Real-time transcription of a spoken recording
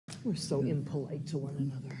We're so impolite to one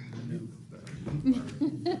another.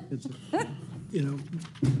 It's, you know,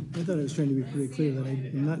 I thought I was trying to be pretty clear that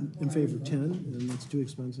I'm not in favor of 10, and it's too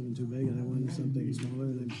expensive and too big, and I wanted something smaller,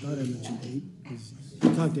 and I thought I mentioned 8, because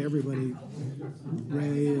I talked to everybody,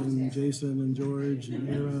 Ray and Jason and George and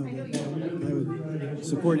Era, that I would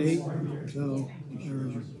support 8, so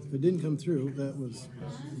if it didn't come through, that was,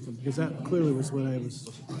 because that clearly was what I was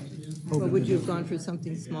hoping. But would you have gone for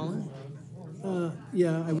something smaller?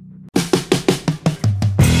 Yeah, I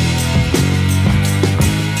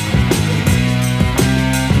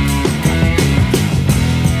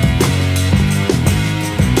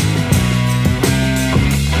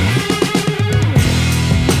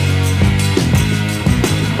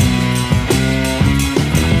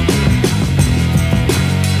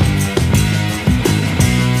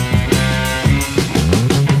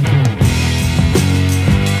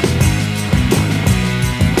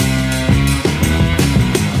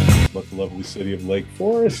City of Lake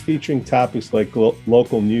Forest, featuring topics like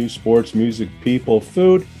local news, sports, music, people,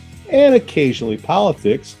 food, and occasionally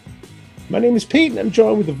politics. My name is Pete, and I'm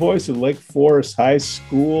joined with the voice of Lake Forest High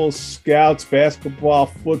School, Scouts, basketball,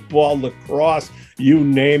 football, lacrosse, you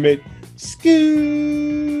name it,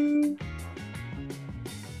 Skoo.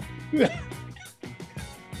 All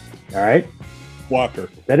right. Walker.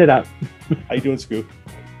 Set it up. How you doing, Skoo?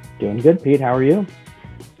 Doing good, Pete. How are you?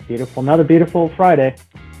 Beautiful. Another beautiful Friday.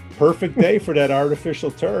 Perfect day for that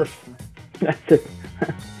artificial turf.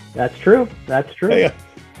 That's true. That's true. Hey,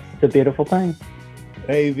 it's a beautiful thing.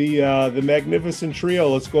 Hey, the magnificent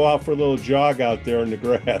trio. Let's go out for a little jog out there in the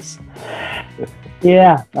grass.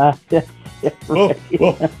 Yeah.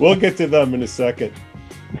 We'll get to them in a second.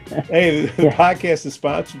 Hey, the podcast is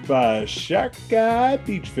sponsored by Shark Guy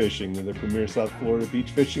Beach Fishing, the premier South Florida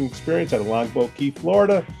beach fishing experience out of Longboat Key,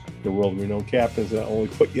 Florida. The world-renowned captains not only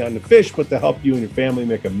put you on the fish, but to help you and your family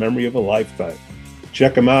make a memory of a lifetime.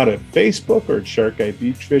 Check them out at Facebook or at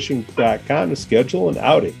sharkguybeachfishing.com to schedule an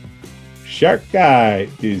outing. Shark Guy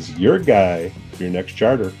is your guy for your next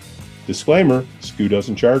charter. Disclaimer, Skoo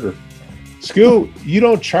doesn't charter. Skoo, you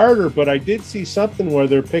don't charter, but I did see something where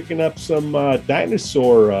they're picking up some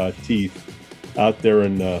dinosaur teeth out there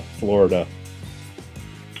in Florida.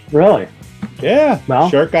 Really? Yeah, well,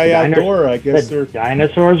 Shark Guy Outdoor, I guess they're...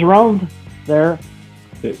 Dinosaurs roamed there.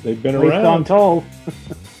 They've been at least around. I'm told.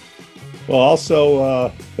 Well,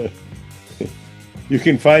 also, you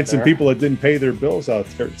can find some people that didn't pay their bills out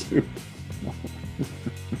there, too.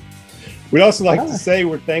 We'd also like to say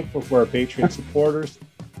we're thankful for our Patreon supporters.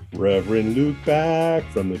 Reverend Luke Back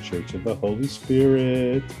from the Church of the Holy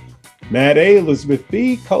Spirit. Matt A., Elizabeth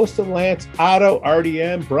B., Coastal Lance, Otto,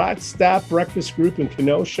 RDM, Broad Stop Breakfast Group in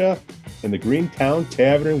Kenosha, and the Greentown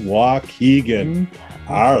Tavern in Waukegan.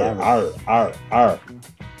 Arr.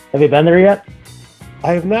 Have you been there yet?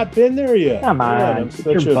 I have not been there yet. Come on. Man, I'm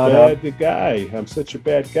such a bad guy. I'm such a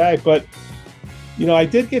bad guy. But, you know, I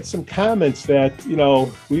did get some comments that, you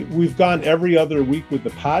know, we've gone every other week with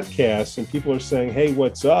the podcast, and people are saying, hey,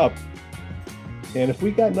 what's up? And if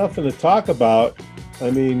we got nothing to talk about,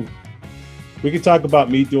 I mean, we could talk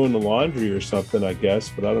about me doing the laundry or something, I guess,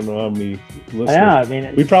 but I don't know how many listeners. Yeah, I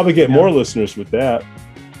mean, we probably get more listeners with that.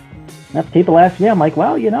 People ask me, I'm like,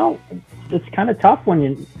 well, you know, it's kind of tough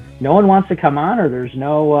when no one wants to come on or there's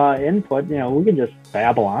no input. You know, we can just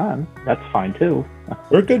babble on. That's fine too.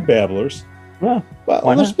 We're good babblers. Yeah.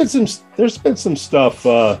 Well, there's been some stuff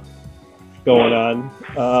going on.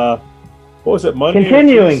 What was it, Monday?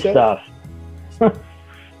 Continuing stuff. Stuff.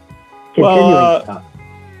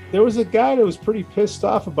 There was a guy that was pretty pissed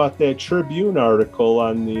off about that Tribune article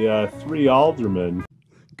on the 3 aldermen.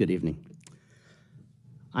 Good evening.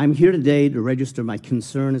 I'm here today to register my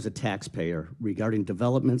concern as a taxpayer regarding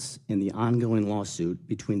developments in the ongoing lawsuit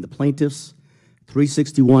between the plaintiffs,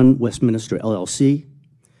 361 Westminster LLC,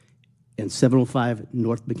 and 705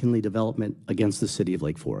 North McKinley Development against the City of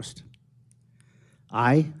Lake Forest.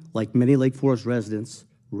 I, like many Lake Forest residents,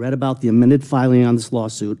 read about the amended filing on this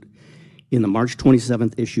lawsuit in the March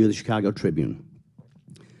 27th issue of the Chicago Tribune.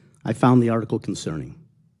 I found the article concerning.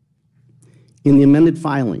 In the amended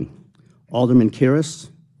filing, Alderman Karras,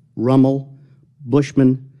 Rummel,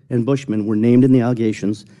 Bushman were named in the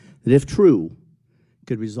allegations that, if true,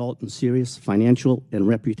 could result in serious financial and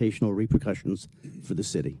reputational repercussions for the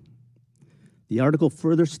city. The article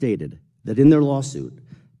further stated that in their lawsuit,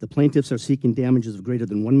 the plaintiffs are seeking damages of greater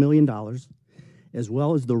than $1 million, as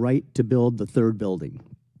well as the right to build the third building.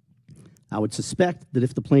 I would suspect that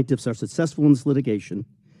if the plaintiffs are successful in this litigation,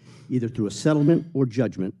 either through a settlement or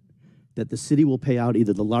judgment, that the city will pay out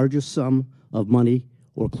either the largest sum of money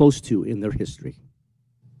or close to in their history.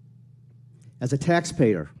 As a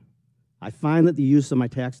taxpayer, I find that the use of my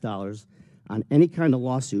tax dollars on any kind of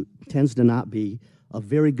lawsuit tends to not be a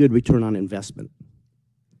very good return on investment.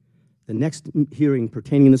 The next hearing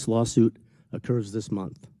pertaining to this lawsuit occurs this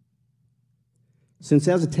month. Since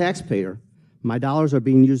as a taxpayer, my dollars are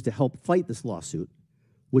being used to help fight this lawsuit,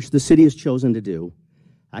 which the city has chosen to do,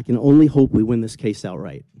 I can only hope we win this case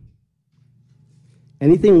outright.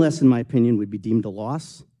 Anything less, in my opinion, would be deemed a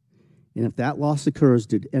loss, and if that loss occurs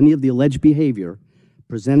due to any of the alleged behavior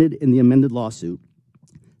presented in the amended lawsuit,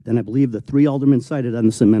 then I believe the 3 aldermen cited on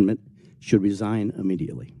this amendment should resign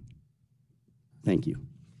immediately. Thank you.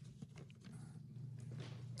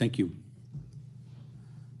 Thank you.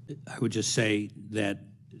 I would just say that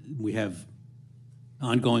we have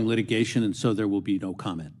ongoing litigation, and so there will be no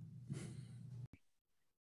comment.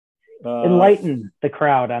 Enlighten the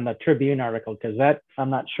crowd on the Tribune article, because that I'm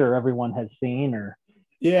not sure everyone has seen or.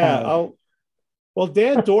 Yeah, well,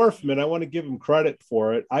 Dan Dorfman, I want to give him credit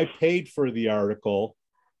for it. I paid for the article,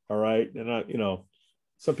 all right, and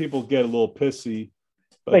some people get a little pissy.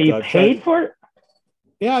 But you paid for it?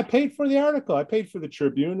 Yeah, I paid for the article. I paid for the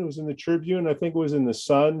Tribune. It was in the Tribune. I think it was in the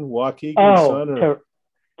Sun, Waukegan Sun.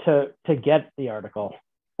 To get the article.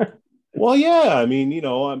 Well, yeah. I mean,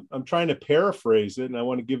 I'm trying to paraphrase it, and I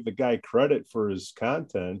want to give the guy credit for his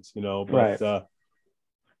content, But right.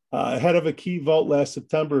 Ahead of a key vote last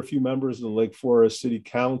September, a few members of the Lake Forest City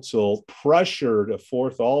Council pressured a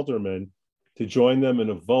 4th alderman to join them in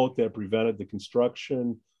a vote that prevented the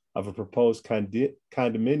construction of a proposed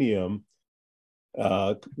condominium.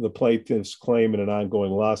 The plaintiffs claim in an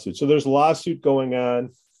ongoing lawsuit. So there's a lawsuit going on.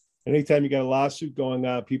 Anytime you got a lawsuit going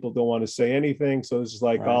on, people don't want to say anything. So this is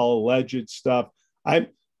like all alleged stuff.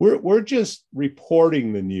 We're just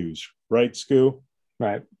reporting the news, right, Skoo?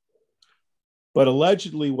 Right. But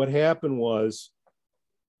allegedly, what happened was,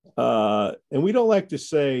 and we don't like to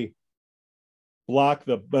say block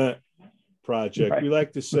the project. Right. We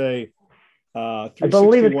like to say, I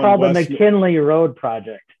believe it's called the McKinley Road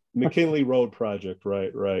Project. McKinley Road Project,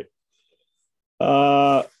 right.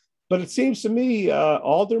 But it seems to me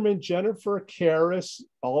Alderman Jennifer Karras,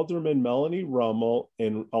 Alderman Melanie Rummel,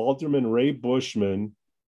 and Alderman Ray Bushman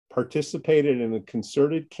participated in a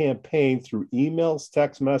concerted campaign through emails,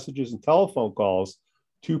 text messages, and telephone calls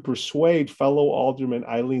to persuade fellow Alderman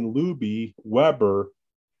Eileen Looby Weber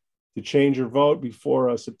to change her vote before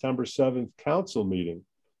a September 7th council meeting.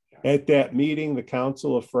 At that meeting, the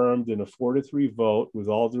council affirmed in a 4-3 vote, with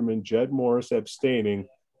Alderman Jed Morris abstaining.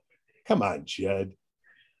 Come on, Jed.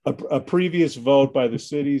 A previous vote by the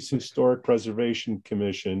city's Historic Preservation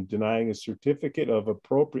Commission denying a certificate of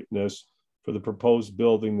appropriateness for the proposed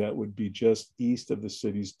building that would be just east of the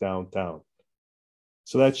city's downtown.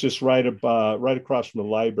 So that's just right across from the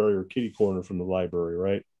library, or kitty corner from the library,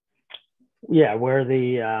 right? Yeah, where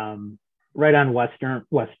the right on Westminster,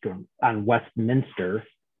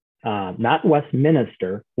 not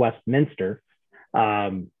Westminster, Westminster,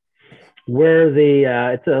 where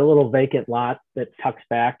it's a little vacant lot that tucks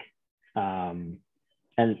back and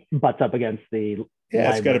butts up against the library.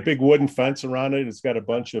 It's got a big wooden fence around it. It's got a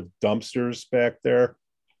bunch of dumpsters back there.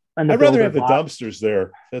 I'd rather have the dumpsters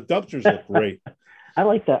there. The dumpsters look great. I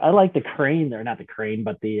like the crane there, not the crane,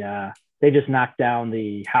 but they just knocked down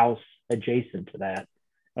the house adjacent to that.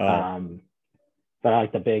 But I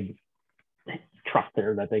like the big truck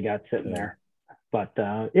there that they got sitting there. But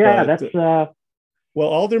well,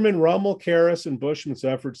 Alderman Rummel, Karras, and Bushman's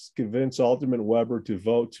efforts to convince Alderman Weber to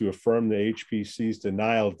vote to affirm the HPC's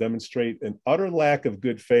denial demonstrate an utter lack of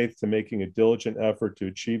good faith to making a diligent effort to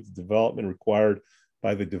achieve the development required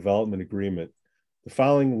by the development agreement. The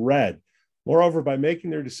following read, moreover, by making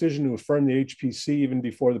their decision to affirm the HPC even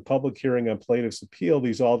before the public hearing on plaintiff's appeal,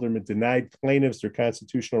 these aldermen denied plaintiffs their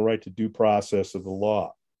constitutional right to due process of the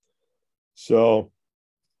law. So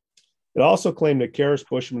it also claimed that Karras,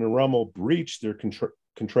 Bushman, and Rummel breached their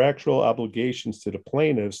contractual obligations to the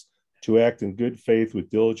plaintiffs to act in good faith with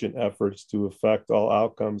diligent efforts to affect all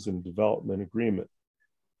outcomes in the development agreement.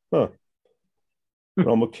 Rummel,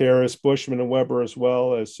 Karras, Bushman, and Weber, as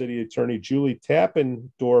well as City Attorney Julie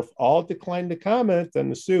Tappendorf, all declined to comment on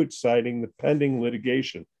the suit, citing the pending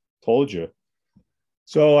litigation. Told you.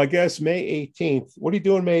 So I guess May 18th. What are you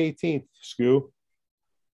doing May 18th, Skoo?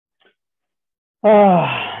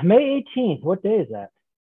 May 18th. What day is that?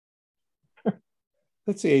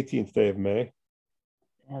 That's the 18th day of May.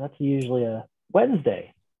 Yeah, that's usually a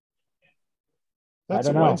Wednesday. That's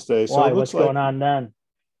a Wednesday. So it looks what's going on then?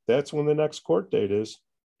 That's when the next court date is.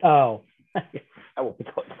 Oh, I won't be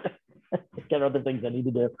going. Got other things I need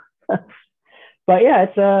to do. But yeah,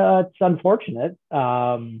 it's unfortunate.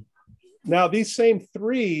 Now these are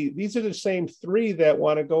the same three that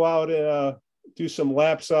want to go out do some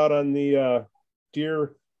laps out on the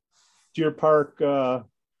Deer Park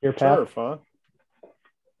Deer Path. turf, huh?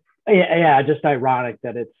 Yeah, just ironic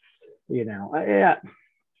that it's, yeah,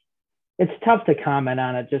 it's tough to comment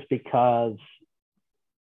on it just because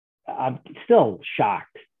I'm still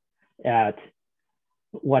shocked at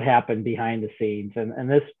what happened behind the scenes. And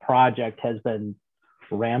this project has been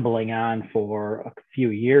rambling on for a few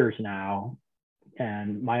years now.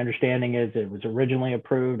 And my understanding is it was originally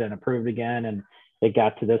approved and approved again. And it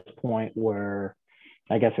got to this point where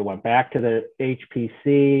I guess it went back to the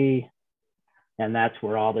HPC. And that's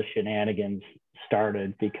where all the shenanigans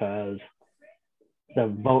started, because the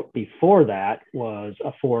vote before that was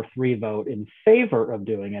a 4-3 vote in favor of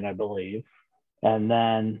doing it, I believe. And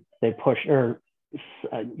then they pushed it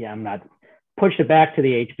back to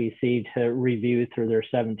the HBC to review through their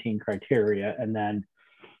 17 criteria. And then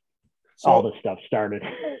all this stuff started.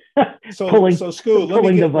 Pulling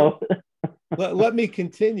the vote. let me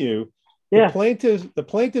continue. Yeah. The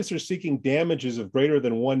plaintiffs are seeking damages of greater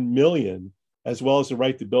than $1 million, as well as the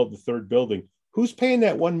right to build the third building. Who's paying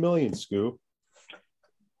that $1 million, Skoo?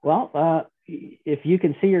 Well, if you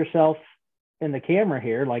can see yourself in the camera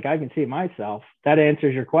here, like I can see myself, that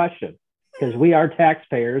answers your question, because we are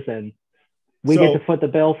taxpayers and we get to foot the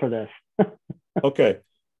bill for this. Okay.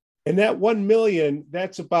 And that 1 million,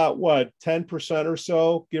 that's about what, 10% or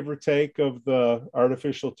so, give or take, of the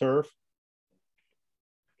artificial turf?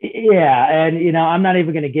 Yeah. And, I'm not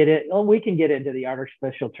even going to get it. Well, we can get into the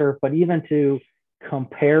artificial turf, but even to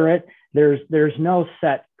compare it, there's no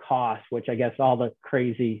set cost, which I guess all the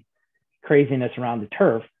craziness around the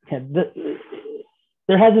turf,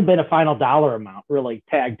 there hasn't been a final dollar amount really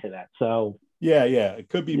tagged to that. So yeah, it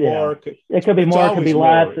could be more. It could be more, it could be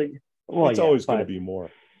less. Well, it's always going to be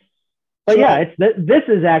more. But this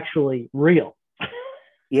is actually real.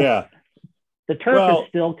 Yeah. The turf is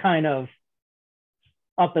still kind of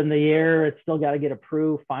up in the air. It's still got to get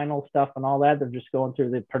approved, final stuff and all that. They're just going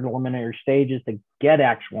through the preliminary stages to get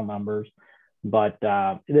actual numbers. But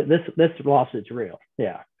this lawsuit's real.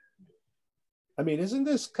 Yeah. I mean, isn't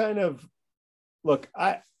this kind of, look,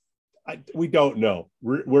 we don't know.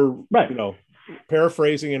 We're right.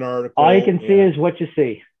 Paraphrasing an article. All you can see is what you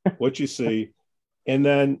see. What you see. And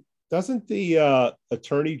then doesn't the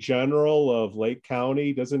Attorney General of Lake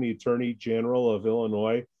County, doesn't the Attorney General of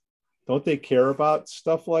Illinois, don't they care about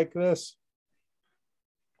stuff like this?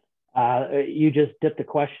 You just dipped the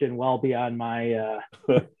question well beyond my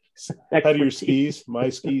head of your skis, my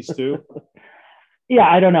skis too. Yeah,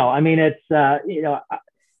 I don't know. I mean, it's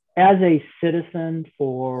as a citizen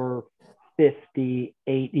for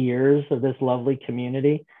 58 years of this lovely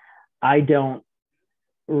community, I don't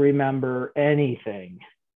remember anything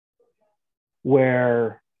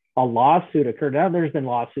where a lawsuit occurred. Now, there's been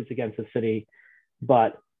lawsuits against the city,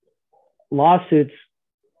 but lawsuits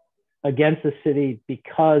against the city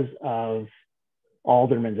because of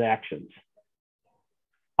Alderman's actions,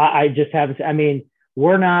 I just haven't. I mean,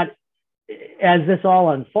 we're not, as this all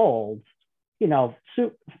unfolds,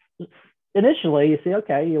 initially you see,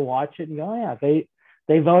 okay, you watch it and go, yeah,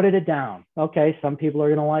 they voted it down. Okay, some people are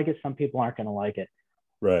going to like it, some people aren't going to like it.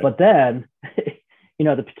 Right. But then,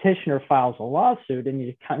 the petitioner files a lawsuit, and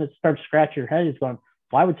you kind of start scratching your head. It's going,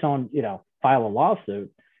 why would someone, file a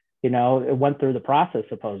lawsuit? It went through the process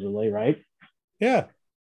supposedly, right? Yeah.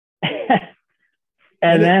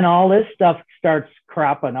 And then all this stuff starts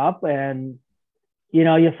cropping up, and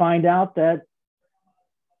you find out that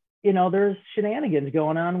there's shenanigans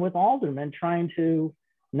going on with Alderman trying to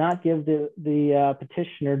not give the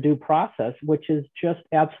petitioner due process, which is just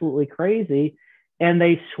absolutely crazy. And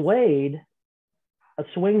they swayed a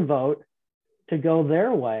swing vote to go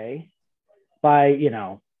their way by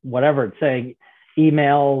whatever it's saying,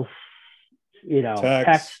 emails,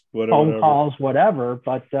 text, phone calls, whatever.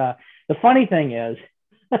 But the funny thing is,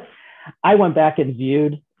 I went back and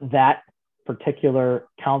viewed that particular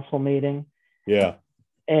council meeting. Yeah.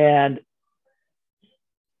 And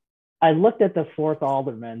I looked at the fourth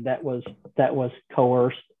alderman that was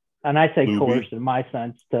coerced. And I say Looby. Coerced in my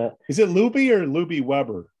sense to. Is it Looby or Looby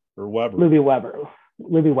Weber or Weber? Looby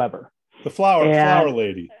Weber. The flower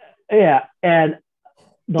lady. Yeah. And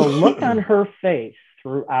the look on her face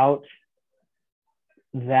throughout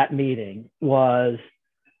that meeting was,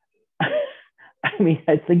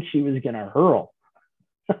 I think she was going to hurl.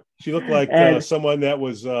 She looked like someone that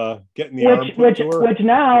was getting the arm put to her. Which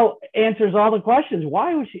now answers all the questions.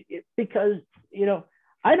 Why was she? Because,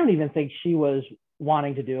 I don't even think she was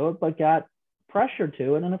wanting to do it, but got pressured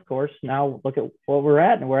to it. And of course, now look at what we're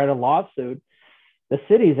at. And we're at a lawsuit. The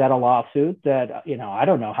city's at a lawsuit that, I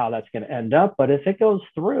don't know how that's going to end up. But if it goes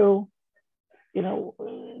through,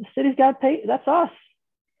 the city's got to pay. That's us.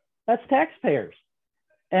 That's taxpayers.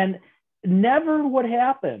 And never would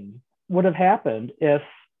have happened if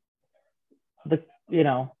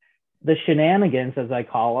the shenanigans, as I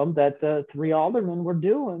call them, that the three aldermen were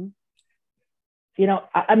doing.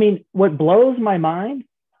 I mean, what blows my mind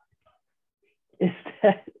is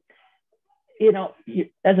that,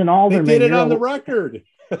 as an alderman, they did it on the record.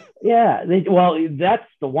 Yeah, that's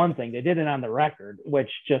the one thing. They did it on the record, which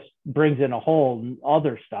just brings in a whole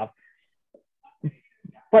other stuff.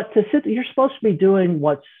 But you're supposed to be doing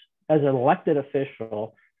as an elected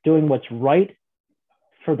official, doing what's right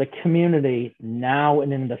for the community now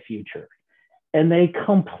and in the future. And they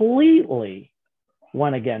completely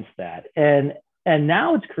went against that. And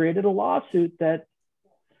now it's created a lawsuit that,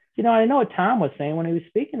 I know what Tom was saying when he was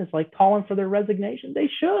speaking, it's like calling for their resignation.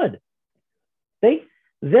 They should.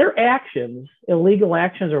 Their actions, illegal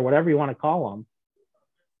actions or whatever you want to call them,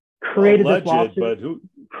 created this lawsuit. But who?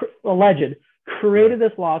 Alleged, created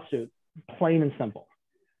this lawsuit, plain and simple.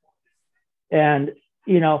 And,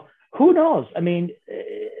 who knows? I mean,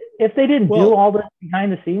 if they didn't do all the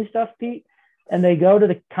behind the scenes stuff, Pete, and they go to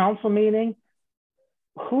the council meeting,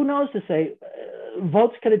 who knows to say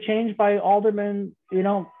votes could have changed by aldermen,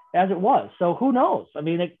 as it was. So who knows? I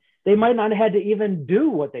mean, they might not have had to even do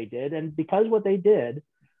what they did. And because what they did,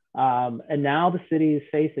 and now the city is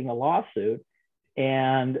facing a lawsuit,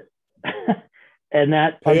 and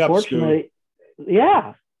that unfortunately,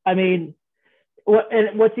 I mean,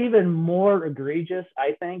 and what's even more egregious,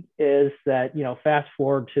 I think, is that, fast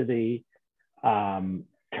forward to the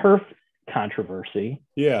turf controversy.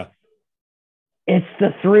 Yeah. It's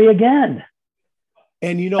the three again.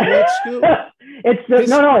 And you know what, Skoo?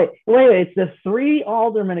 It's the three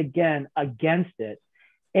aldermen again against it.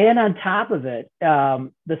 And on top of it,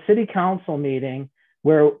 the city council meeting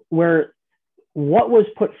where what was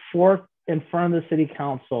put forth in front of the city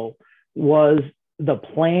council was the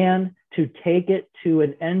plan to take it to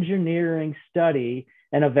an engineering study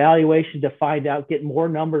and evaluation to get more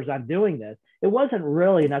numbers on doing this. It wasn't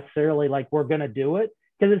really necessarily like we're going to do it,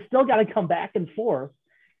 because it's still got to come back and forth.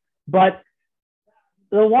 But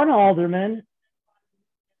the one alderman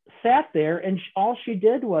sat there, and all she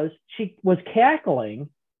did was she was cackling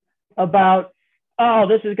about, oh,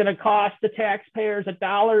 this is going to cost the taxpayers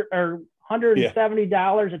 $1 or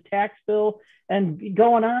 $170 a tax bill, and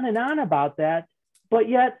going on and on about that. But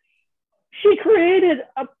yet she created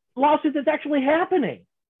a lawsuit that's actually happening.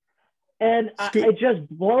 And it just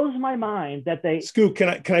blows my mind that they... Skoo,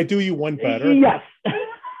 can I do you one better? Yes.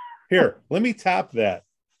 Here, let me top that.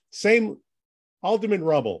 Same Alderman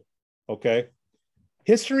Rummel, okay?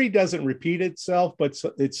 History doesn't repeat itself, but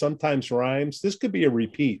it sometimes rhymes. This could be a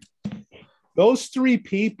repeat. Those three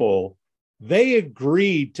people, they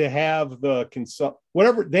agreed to have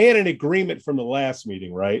whatever, they had an agreement from the last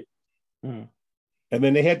meeting, right? Mm. And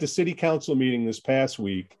then they had the city council meeting this past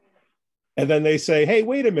week. And then they say, hey,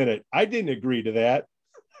 wait a minute, I didn't agree to that.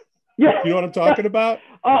 Yeah. You know what I'm talking about?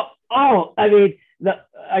 I mean,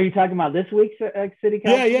 are you talking about this week's city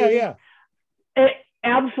council meeting? Yeah. It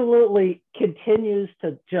absolutely continues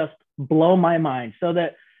to just blow my mind. So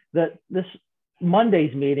that this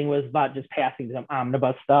Monday's meeting was about just passing some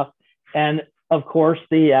omnibus stuff. And of course,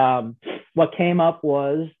 what came up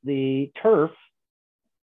was the turf.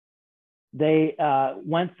 They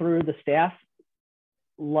went through the staff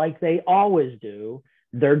like they always do,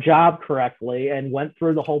 their job correctly, and went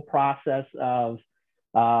through the whole process of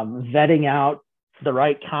vetting out the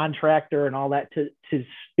right contractor and all that to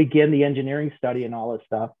begin the engineering study and all this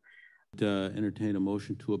stuff. Entertain a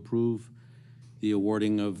motion to approve the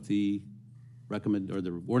awarding of the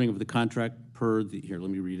awarding of the contract per the, here,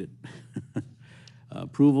 let me read it.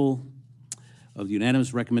 Approval of the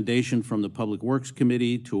unanimous recommendation from the Public Works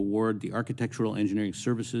Committee to award the architectural engineering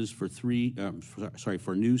services for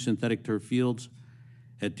for new synthetic turf fields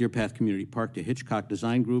at Deer Path Community Park to Hitchcock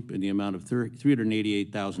Design Group in the amount of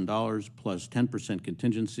 $388,000 plus 10%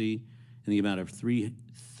 contingency in the amount of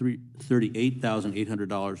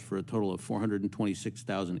 $38,800 for a total of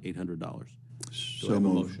 $426,800. So Do I have a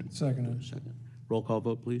moved. motion? Second. Second. Roll call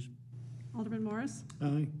vote, please. Alderman Morris?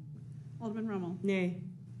 Aye. Alderman Rummel? Nay.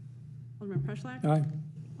 Alderman Preschlack? Aye.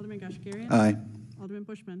 Alderman Gashagarian? Aye. Alderman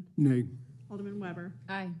Bushman? Nay. Alderman Weber?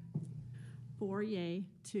 Aye. 4 yea,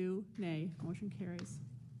 2 nay. Motion carries.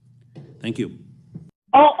 Thank you.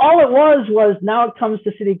 All it was now it comes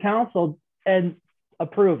to city council and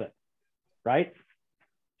approve it, right?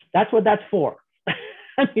 That's what that's for.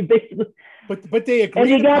 I mean, basically. But they agreed.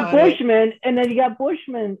 And you got upon it. Bushman, and then you got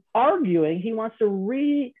Bushman arguing. He wants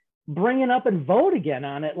to bring it up and vote again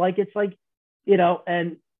on it. Like, it's like,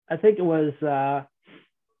 and I think it was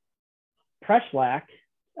Preschlack,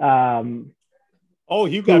 Oh,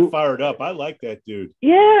 you got who- fired up. I like that dude.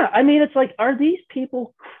 yeah, I mean, it's like, are these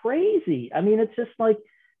people crazy? I mean, it's just like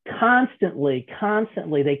constantly,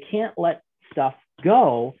 they can't let stuff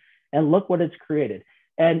go, and look what it's created.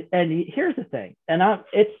 And here's the thing, and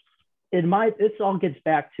this all gets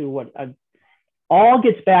back to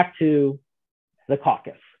the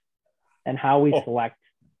caucus and how we select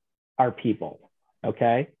our people.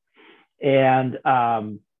 Okay. And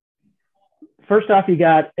first off, you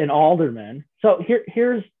got an alderman. So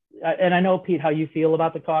here's, and I know, Pete, how you feel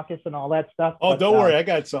about the caucus and all that stuff. Oh, but, don't worry. I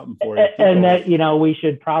got something for you. Keep and going. that, we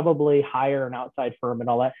should probably hire an outside firm and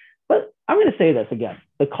all that. But I'm going to say this again.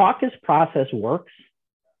 The caucus process works.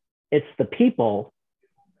 It's the people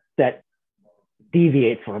that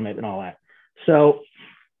deviate from it and all that. So,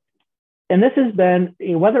 and this has been,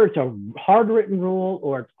 whether it's a hard written rule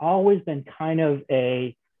or it's always been kind of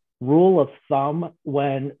a rule of thumb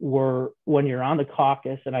when you're on the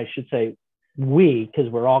caucus, and I should say we, because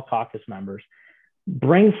we're all caucus members,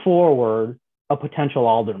 bring forward a potential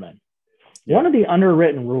alderman. Yeah. One of the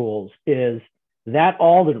underwritten rules is that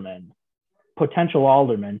potential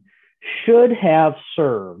alderman, should have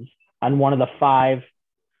served on one of the 5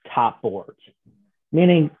 top boards,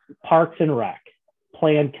 meaning Parks and Rec,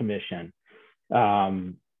 Plan Commission,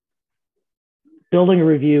 Building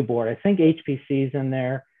Review Board. I think HPC is in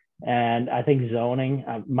there, and I think zoning.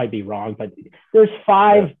 I might be wrong, but there's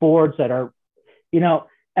 5 boards that are,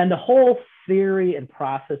 and the whole theory and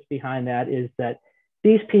process behind that is that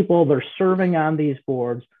these people, they're serving on these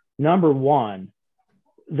boards. Number one,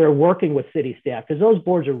 they're working with city staff, because those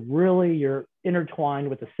boards are really, you're intertwined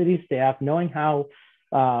with the city staff, knowing how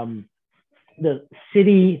the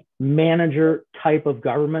city manager type of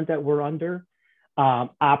government that we're under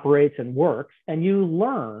operates and works, and you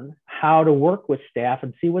learn how to work with staff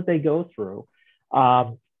and see what they go through.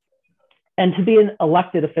 And to be an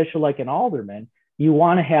elected official like an alderman, you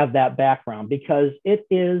want to have that background, because it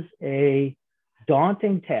is a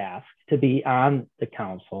daunting task to be on the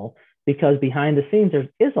council, because behind the scenes there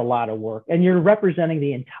is a lot of work, and you're representing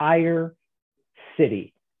the entire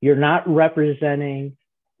city. You're not representing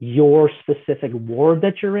your specific ward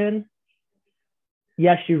that you're in.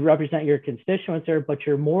 Yes, you represent your constituents there, but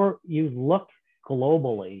you look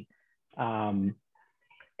globally. And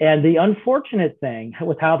the unfortunate thing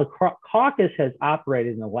with how the caucus has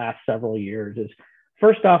operated in the last several years is,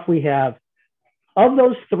 first off, we have, of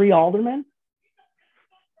those 3 aldermen,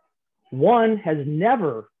 one has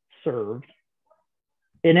never served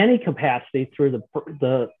in any capacity through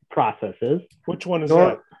the processes. Which one is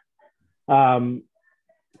that?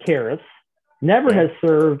 Karras never has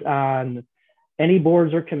served on any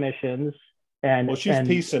boards or commissions. And Well, she's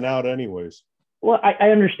piecing out anyways. Well, I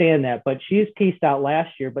understand that, but she's pieced out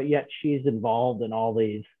last year, but yet she's involved in all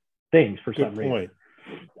these things for some reason.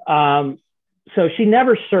 So she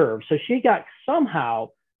never served. So she got, somehow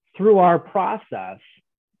through our process,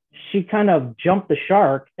 she kind of jumped the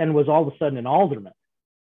shark and was all of a sudden an alderman.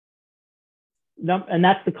 And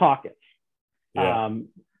that's the caucus. Yeah.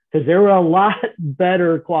 Because there were a lot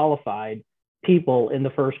better qualified people in the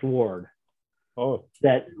first ward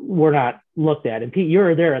that were not looked at. And Pete, you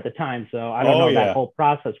were there at the time, so I don't know that whole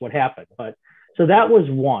process, what happened. But so that was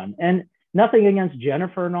one. And nothing against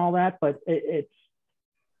Jennifer and all that, but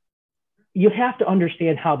you have to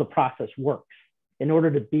understand how the process works in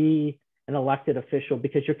order to be an elected official,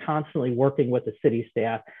 because you're constantly working with the city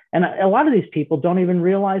staff. And a lot of these people don't even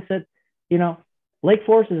realize that, Lake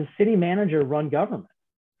Forest is a city manager run government.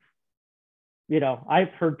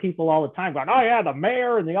 I've heard people all the time going, oh yeah, the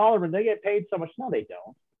mayor and the alderman, they get paid so much. No, they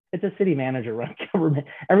don't. It's a city manager run government.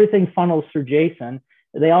 Everything funnels through Jason.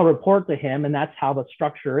 They all report to him, and that's how the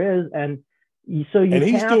structure is. And so you, and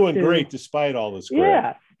he's doing great despite all this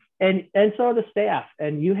crap. Yeah. And so the staff,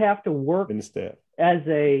 and you have to work and the staff as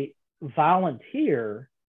a volunteer.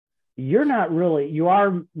 You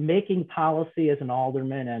are making policy as an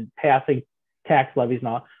alderman and passing tax levies and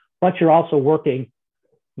all, but you're also working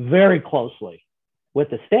very closely with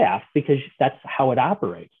the staff, because that's how it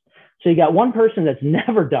operates. So you got one person that's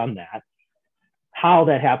never done that. How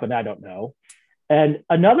that happened, I don't know. And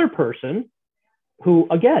another person who,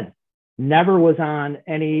 again, never was on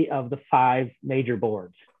any of the 5 major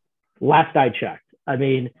boards. Last I checked. I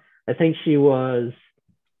mean, I think she was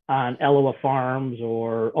on Eloa Farms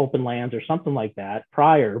or Open Lands or something like that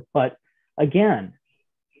prior. But again,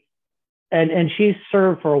 and she's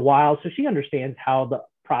served for a while, so she understands how the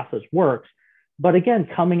process works. But again,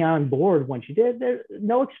 coming on board when she did, there's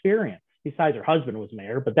no experience, besides her husband was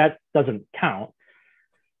mayor, but that doesn't count.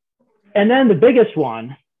 And then the biggest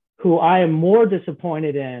one, who I am more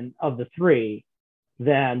disappointed in of the 3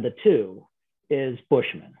 than the 2, is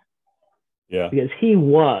Bushman, Yeah. because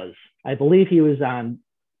I believe he was on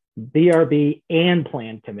BRB and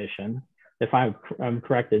Plan Commission, if I'm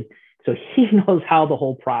corrected. So he knows how the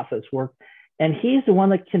whole process works. And he's the one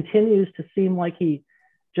that continues to seem like he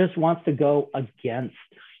just wants to go against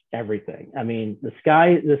everything. I mean, the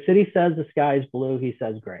city says the sky is blue. He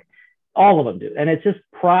says gray. All of them do. And it's just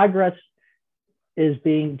progress is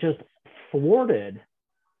being just thwarted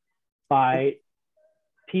by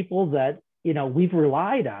people that, we've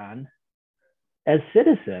relied on as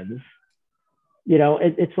citizens.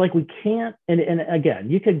 It's like we can't, and again,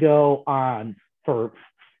 you could go on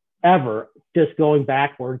forever just going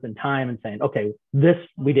backwards in time and saying, okay, this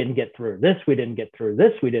we didn't get through, this we didn't get through,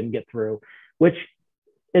 this we didn't get through, which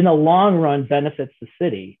in the long run benefits the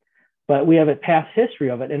city. But we have a past history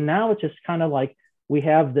of it. And now it's just kind of like we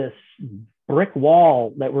have this brick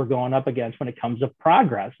wall that we're going up against when it comes to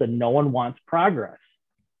progress, and no one wants progress.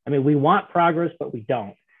 I mean, we want progress, but we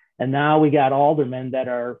don't. And now we got aldermen that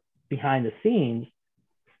are behind the scenes,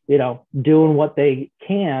 doing what they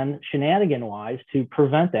can shenanigan wise to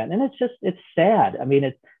prevent that. And it's sad. I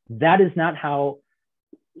mean, that is not how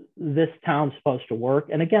this town's supposed to work.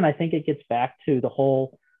 And again, I think it gets back to the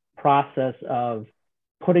whole process of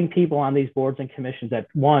putting people on these boards and commissions that,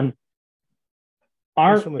 one,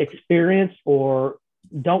 aren't experienced or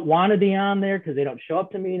don't want to be on there because they don't show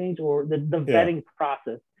up to meetings, or the vetting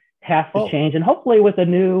process has to change. And hopefully with a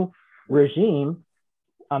new regime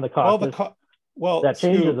on the caucus, that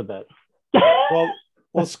changes a bit.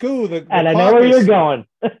 Well, Skoo, and I know where you're going.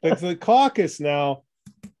 the caucus now,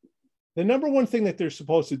 the number one thing that they're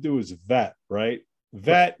supposed to do is vet, right?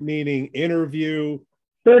 Vet meaning interview.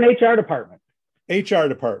 They're an HR department. HR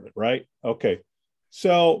department, right? Okay.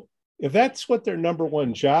 So if that's what their number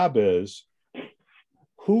one job is,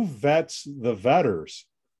 who vets the vetters?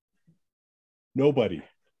 Nobody.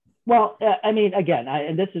 Well, I mean, again,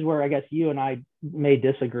 and this is where I guess you and I may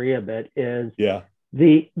disagree a bit, is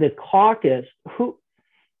the caucus,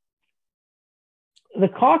 the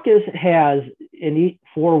caucus has in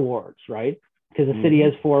 4 wards, right? Because the city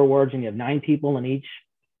has 4 wards and you have 9 people in each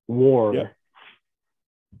ward,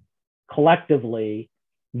 collectively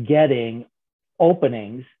getting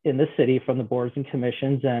openings in the city from the boards and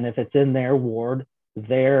commissions. And if it's in their ward,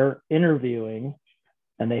 they're interviewing,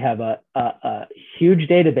 and they have a huge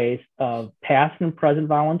database of past and present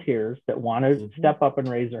volunteers that want to step up and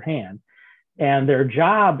raise their hand. And their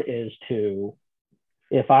job is to,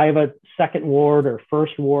 if I have a 2nd ward or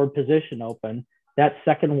 1st ward position open, that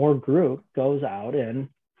 2nd ward group goes out and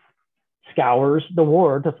scours the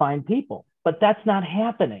ward to find people. But that's not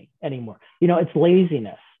happening anymore. It's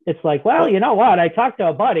laziness. It's like, well, you know what? I talked to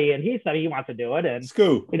a buddy and he said he wants to do it. And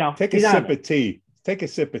Skoo, take a sip of tea. Take a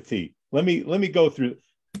sip of tea. Let me go through.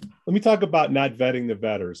 Let me talk about not vetting the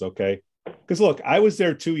vetters, okay? Because look, I was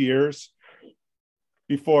there 2 years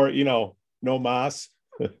before, no mas.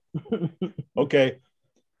 Okay.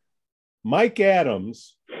 Mike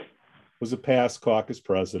Adams was a past caucus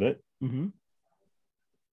president.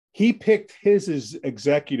 He picked his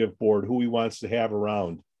executive board, who he wants to have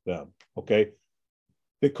around them, okay?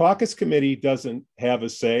 The caucus committee doesn't have a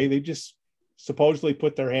say. They just supposedly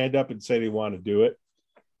put their hand up and say they want to do it.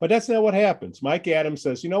 But that's not what happens. Mike Adams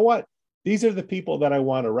says, you know what? These are the people that I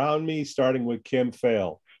want around me, starting with Kim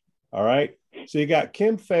Fail. All right. So you got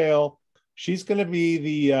Kim Fail. She's going to be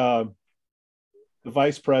the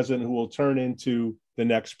vice president who will turn into the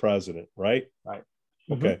next president, right? Right.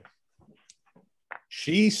 Okay.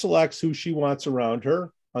 She selects who she wants around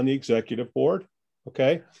her on the executive board.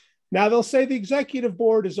 Okay. Now they'll say the executive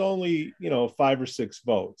board is only, 5 or 6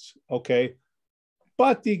 votes. Okay.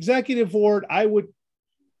 But the executive board,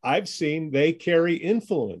 I've seen they carry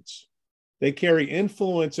influence. They carry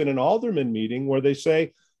influence in an alderman meeting where they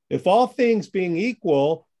say, if all things being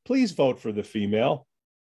equal, please vote for the female.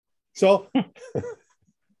 So,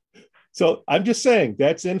 so I'm just saying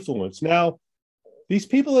that's influence. Now, these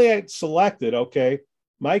people they had selected, okay,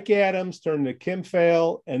 Mike Adams turned to Kim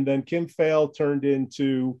Fail, and then Kim Fail turned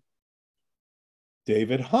into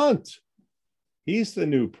David Hunt. He's the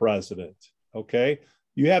new president, okay?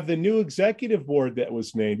 You have the new executive board that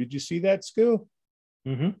was named. Did you see that, Skoo?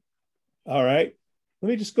 All right. Let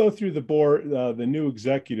me just go through the board, the new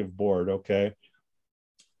executive board, okay?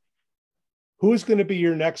 Who's going to be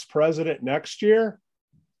your next president next year?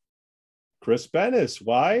 Chris Bennis.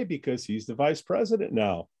 Why? Because he's the vice president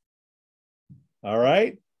now. All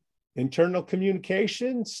right. Internal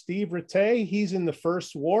communication, Steve Rattay. He's in the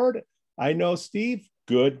 1st ward. I know Steve,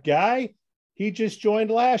 good guy. He just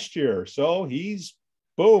joined last year. So he's,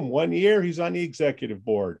 boom, 1 year, he's on the executive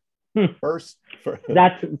board. That's part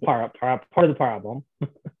of the problem.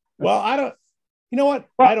 Well, You know what?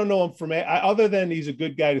 I don't know him from other than he's a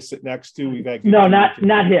good guy to sit next to. We've had good No, not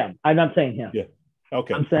him. I'm not saying him. Yeah.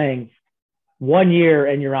 Okay. I'm saying 1 year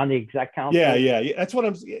and you're on the exec council. Yeah. That's what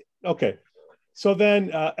I'm. Okay. So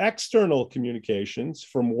then, external communications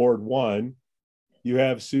from Ward 1. You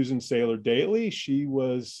have Susan Saylor Daly. She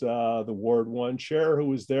was the Ward 1 chair who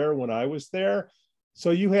was there when I was there.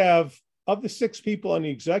 So you have, of the 6 people on the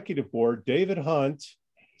executive board, David Hunt,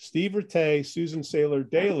 Steve Rattay, Susan Saylor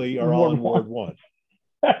Daly are all in Ward 1.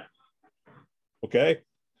 Okay.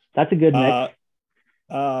 That's a good mix.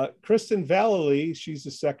 Kristen Vallely, she's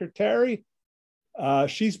the secretary.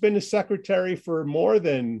 She's been the secretary for more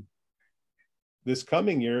than this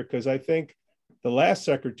coming year, because I think the last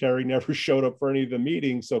secretary never showed up for any of the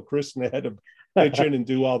meetings. So Kristen had to pitch in and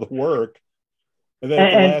do all the work. And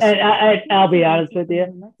then I'll be honest with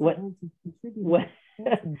you,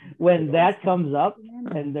 when that comes up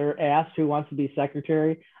and they're asked who wants to be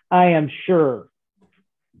secretary, I am sure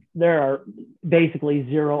there are basically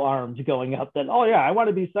 0 arms going up that, oh yeah, I want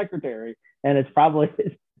to be secretary. And it's probably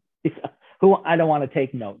who I don't want to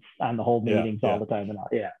take notes on the whole meetings all the time.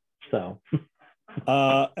 So.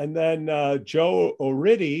 And then Joe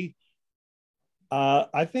O'Riddy,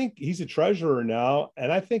 I think he's a treasurer now,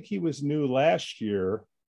 and I think he was new last year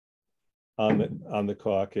on the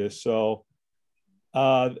caucus. So,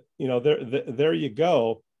 there you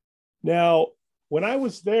go. Now, when I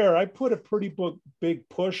was there, I put a pretty big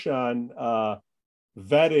push on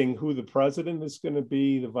vetting who the president is going to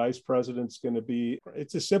be, the vice president's going to be.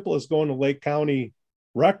 It's as simple as going to Lake County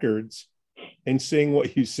records and seeing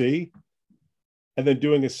what you see, and then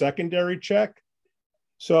doing a secondary check.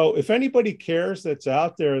 So if anybody cares that's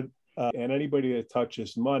out there, and anybody that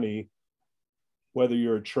touches money, whether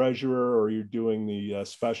you're a treasurer or you're doing the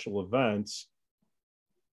special events,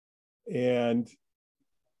 and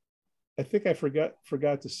I think I forgot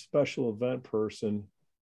the special event person.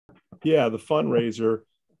 Yeah, the fundraiser,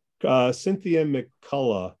 Cynthia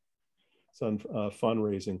McCullough. It's on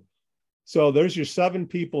fundraising. So there's your 7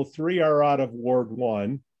 people. 3 are out of Ward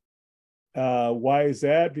 1. Why is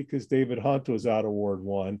that? Because David Hunt was out of Ward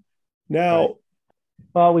 1. Now, right.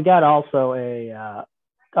 Well, we got also a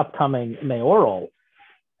upcoming mayoral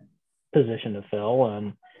position to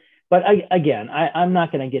fill, but I'm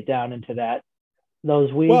not going to get down into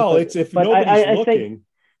those weeds. Well, it's if nobody's looking.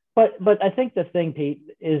 But I think the thing, Pete,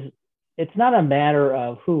 is it's not a matter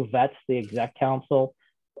of who vets the exec council.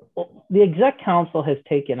 The exec council has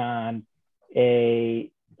taken on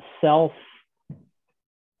a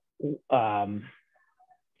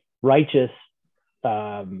righteous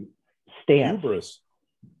stance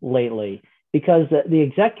lately, because the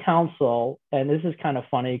exec council, and this is kind of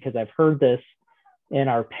funny because I've heard this in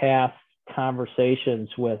our past conversations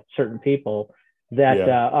with certain people, that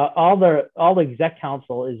all the exec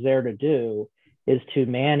council is there to do is to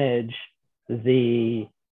manage the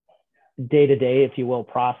day-to-day, if you will,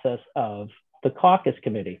 process of the caucus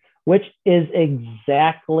committee, which is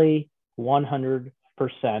exactly 100%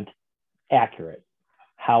 accurate.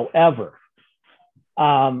 However,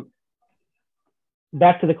 back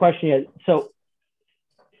to the question, so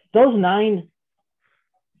those 9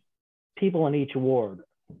 people in each ward,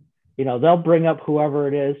 they'll bring up whoever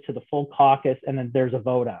it is to the full caucus, and then there's a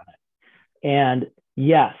vote on it. And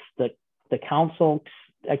yes, the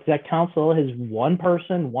exec council is 1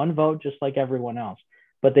 person, 1 vote, just like everyone else.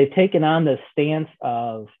 But they've taken on this stance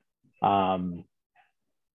of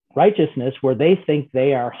righteousness, where they think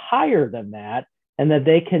they are higher than that and that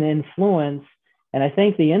they can influence. And I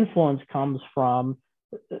think the influence comes from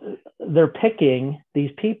they're picking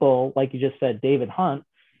these people, like you just said, David Hunt,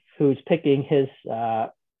 who's picking his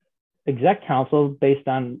exec council based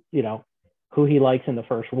on, who he likes in the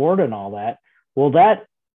first ward and all that. Well, that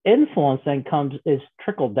influence then is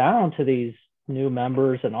trickled down to these new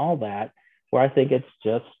members and all that, where I think it's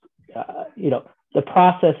just, the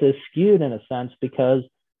process is skewed in a sense, because,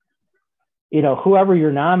 whoever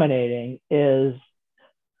you're nominating is,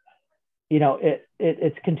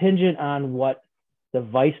 it's contingent on what the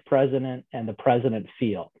vice president and the president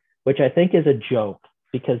feel, which I think is a joke,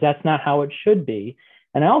 because that's not how it should be.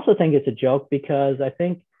 And I also think it's a joke because I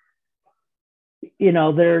think,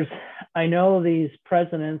 I know these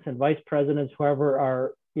presidents and vice presidents, whoever,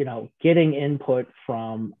 are, getting input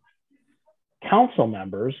from council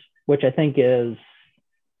members, which I think is,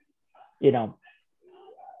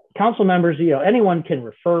 council members, anyone can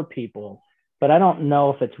refer people, but I don't know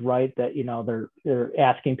if it's right that, they're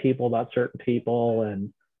asking people about certain people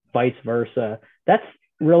and vice versa. That's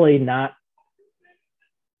really not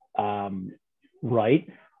right.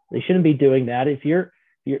 They shouldn't be doing that. If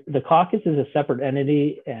the caucus is a separate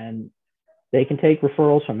entity and they can take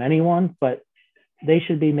referrals from anyone, but they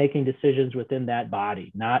should be making decisions within that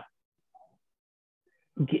body, not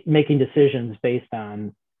making decisions based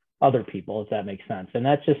on other people, if that makes sense. And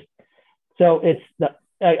that's just, so it's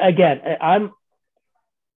again,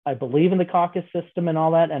 I believe in the caucus system and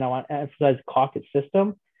all that, and I want to emphasize caucus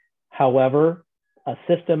system. However, a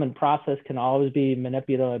system and process can always be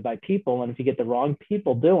manipulated by people, and if you get the wrong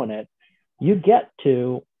people doing it, you get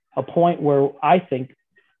to a point where I think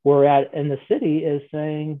we're at in the city is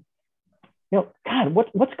saying, God,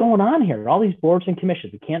 what's going on here? All these boards and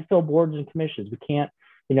commissions. We can't fill boards and commissions. We can't,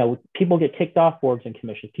 people get kicked off boards and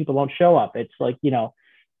commissions. People don't show up. It's like,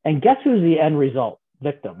 and guess who's the end result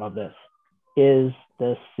victim of this is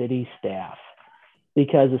the city staff,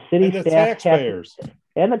 because the city and the staff taxpayers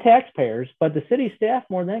and the taxpayers, but the city staff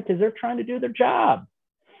more than because they're trying to do their job.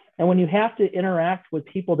 And when you have to interact with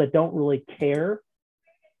people that don't really care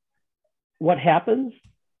what happens,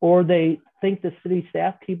 or they think the city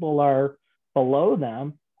staff people are below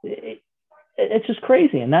them, it's just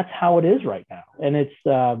crazy. And that's how it is right now. And it's,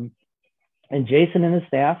 and Jason and his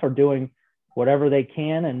staff are doing whatever they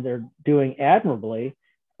can, and they're doing admirably.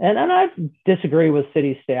 And I've disagreed with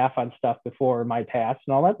city staff on stuff before in my past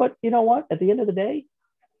and all that, but you know what? At the end of the day,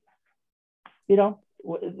 the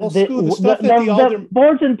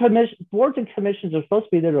boards and commissions are supposed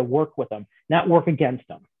to be there to work with them, not work against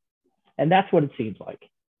them. And that's what it seems like.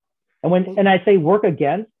 And I say work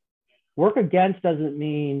against doesn't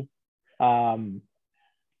mean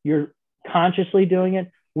you're consciously doing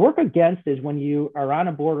it. Work against is when you are on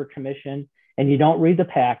a board or commission and you don't read the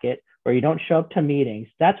packet or you don't show up to meetings.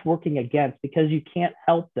 That's working against, because you can't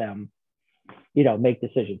help them, make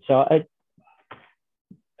decisions. So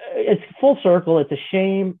it's full circle. It's a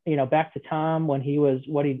shame, back to Tom when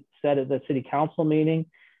what he said at the city council meeting,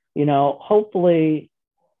 hopefully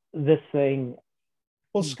this thing.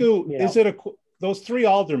 Well, Skoo, is it those three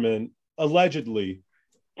aldermen allegedly,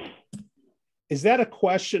 is that a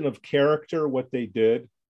question of character, what they did?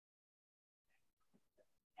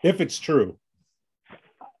 If it's true.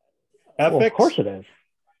 Ethics? Well, of course it is.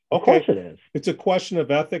 Of Okay. course it is. It's a question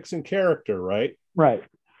of ethics and character, right? Right.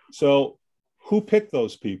 So who picked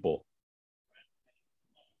those people?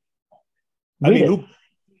 We did.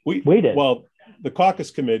 We did. Well, the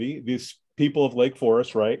caucus committee, these people of Lake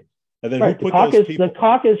Forest, right? And then right. who put those people? The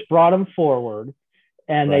caucus brought them forward,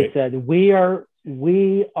 and Right. they said, we are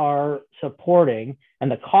supporting,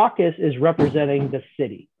 and the caucus is representing the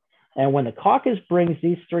city. And when the caucus brings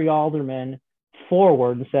these three aldermen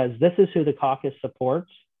forward and says, this is who the caucus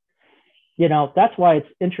supports, that's why it's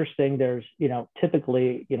interesting. There's,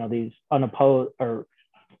 typically, these unopposed, or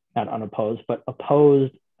not unopposed, but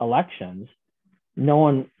opposed elections. No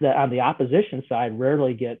one that on the opposition side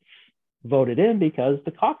rarely gets voted in because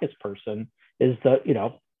the caucus person is so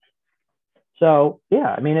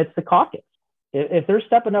yeah, it's the caucus. If they're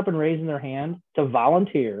stepping up and raising their hand to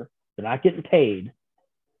volunteer, they're not getting paid,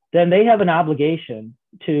 then they have an obligation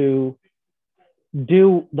to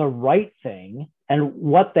do the right thing and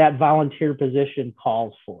what that volunteer position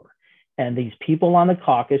calls for. And these people on the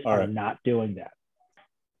caucus are not doing that.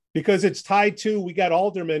 Because it's tied to, we got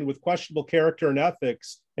aldermen with questionable character and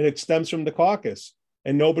ethics, and it stems from the caucus,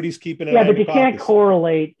 and nobody's keeping an eye on the caucus. Yeah, but you can't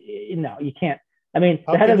correlate. No, you can't. The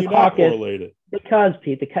head of the caucus, because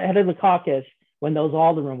Pete, the head of the caucus, when those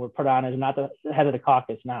aldermen were put on, is not the head of the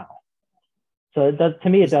caucus now. So it does, to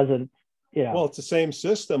me, it doesn't. Well, it's the same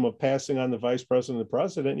system of passing on the vice president and the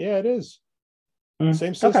president. Yeah, it is.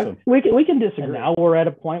 Same system. Okay. We can disagree. And now we're at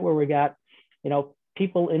a point where we got,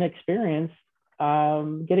 people inexperienced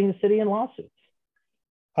getting the city in lawsuits.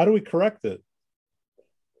 How do we correct it?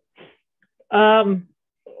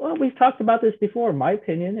 Well, we've talked about this before. My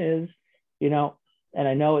opinion is, and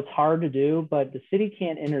I know it's hard to do, but the city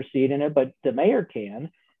can't intercede in it, but the mayor can.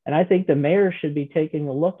 And I think the mayor should be taking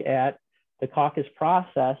a look at the caucus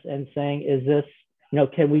process and saying, is this,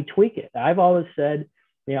 can we tweak it? I've always said,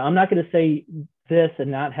 I'm not going to say this and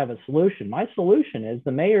not have a solution. My solution is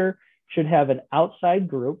the mayor should have an outside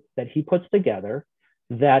group that he puts together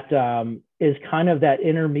that is kind of that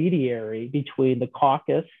intermediary between the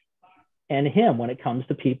caucus and him when it comes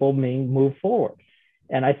to people being moved forward.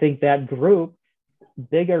 And I think that group,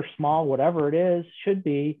 big or small, whatever it is, should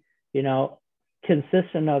be,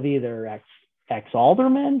 consistent of either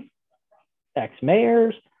ex-aldermen,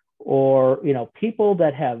 ex-mayors, or, people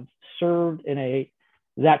that have served in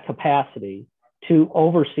that capacity to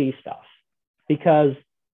oversee stuff. Because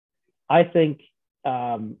I think,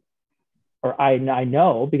 or I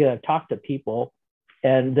know, because I've talked to people,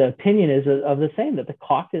 and the opinion is of the same, that the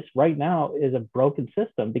caucus right now is a broken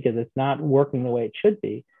system because it's not working the way it should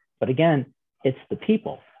be. But again, it's the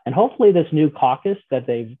people. And hopefully this new caucus that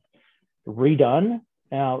they've redone.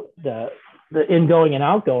 Now, the ingoing and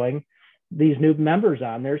outgoing, these new members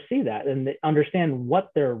on there see that and they understand what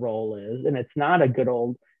their role is. And it's not a good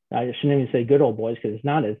old, I shouldn't even say good old boys, because it's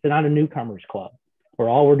not a newcomers club where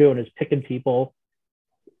all we're doing is picking people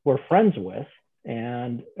we're friends with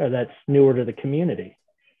and that's newer to the community.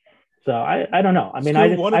 So I don't know. I mean,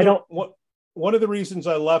 one of the reasons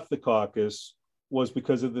I left the caucus was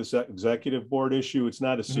because of this executive board issue. It's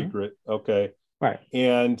not a secret. Okay. Right.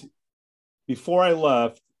 And before I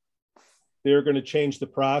left, they're going to change the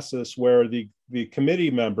process where the committee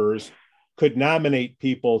members could nominate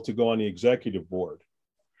people to go on the executive board.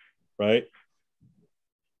 Right.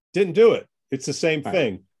 Didn't do it. It's the same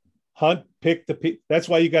thing. Hunt picked that's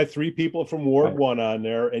why you got 3 people from Ward 1 on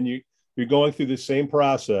there, and you're going through the same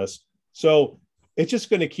process. So it's just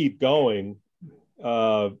going to keep going.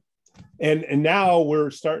 And now we're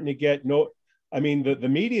starting to get the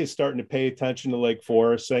media is starting to pay attention to Lake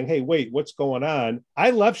Forest, saying, hey, wait, what's going on? I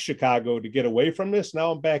left Chicago to get away from this.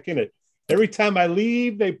 Now I'm back in it. Every time I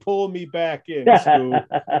leave, they pull me back in. But I don't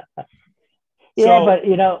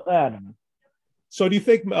know. So do you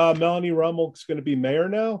think Melanie Rummel is going to be mayor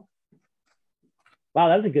now? Wow,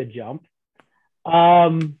 that's a good jump.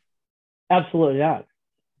 Absolutely not.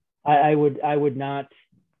 I would not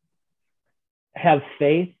have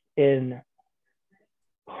faith in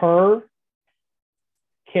her,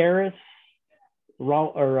 Karras,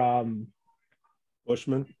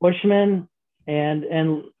 Bushman,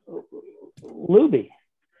 and Looby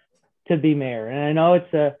to be mayor. And I know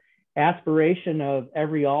it's a aspiration of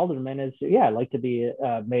every alderman is, I'd like to be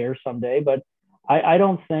a mayor someday, but I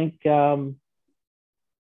don't think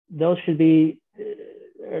those should be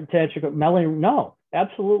to answer Melanie. No,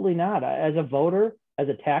 absolutely not. As a voter, as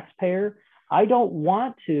a taxpayer, I don't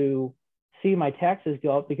want to see my taxes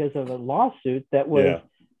go up because of a lawsuit that was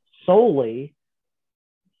solely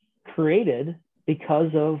created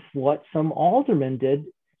because of what some alderman did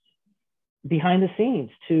behind the scenes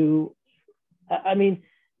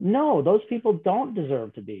no, those people don't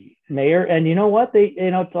deserve to be mayor. And you know what?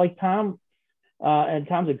 It's like Tom, and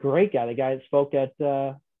Tom's a great guy. The guy that spoke at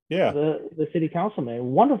the city councilman,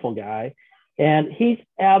 wonderful guy. And he's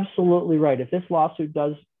absolutely right. If this lawsuit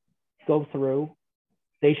does go through,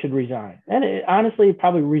 they should resign. And honestly,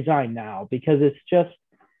 probably resign now, because it's just,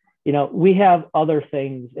 we have other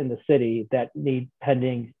things in the city that need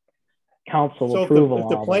pending council approval. If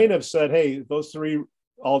the plaintiff said, hey, those 3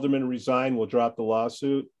 aldermen resign, we'll drop the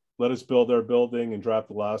lawsuit, let us build our building and drop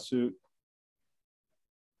the lawsuit.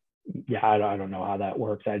 Yeah, I don't know how that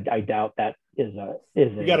works. I doubt that is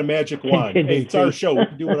you got a magic wand. Hey, it's our show. We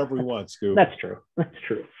can do whatever we want, Skoo. That's true.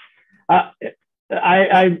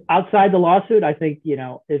 I outside the lawsuit, I think,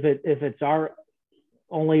 if it's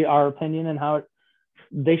only our opinion and how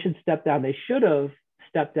they should step down. They should have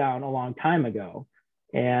stepped down a long time ago,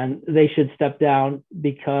 and they should step down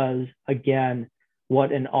because, again,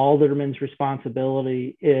 what an alderman's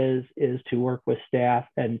responsibility is to work with staff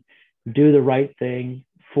and do the right thing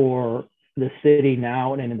for the city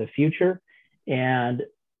now and in the future. And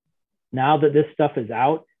now that this stuff is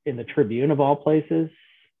out in the Tribune of all places,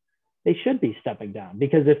 they should be stepping down,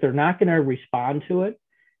 because if they're not going to respond to it,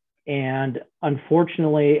 and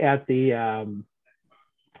unfortunately at the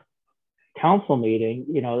council meeting,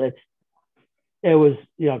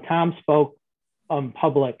 Tom spoke on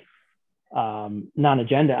public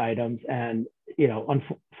non-agenda items, and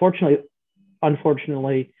unfortunately,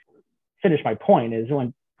 finish my point is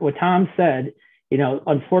when what Tom said,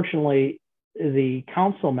 unfortunately, the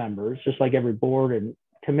council members, just like every board and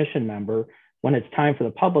commission member, when it's time for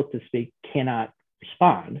the public to speak, cannot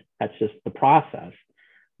respond. That's just the process.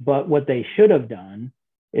 But what they should have done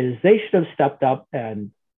is they should have stepped up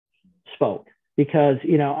and spoke, because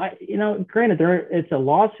granted, it's a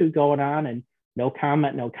lawsuit going on and no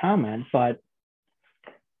comment, but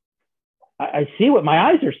I see what my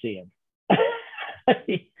eyes are seeing.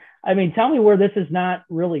 I mean, tell me where this is not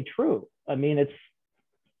really true. I mean, it's,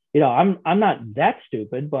 I'm not that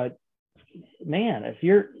stupid, but man, if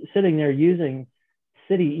you're sitting there using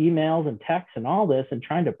city emails and texts and all this and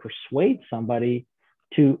trying to persuade somebody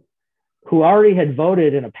who already had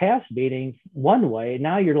voted in a past meeting one way,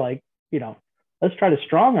 now you're like, let's try to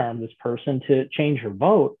strong arm this person to change her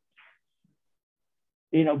vote.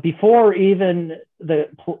 Before even the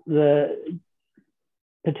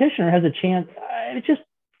petitioner has a chance, it's just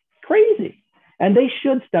crazy. And they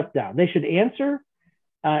should step down. They should answer.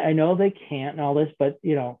 I know they can't and all this, but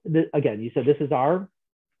again, you said this is our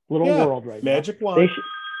little world right magic now. Wand.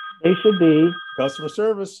 They should be customer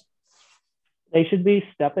service. They should be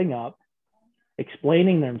stepping up,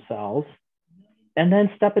 explaining themselves, and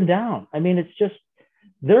then stepping down. I mean, it's just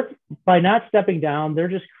they're, by not stepping down, they're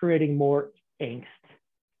just creating more angst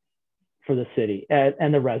for the city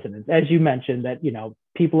and the residents. As you mentioned, that, you know,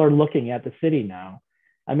 people are looking at the city now.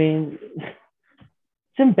 I mean,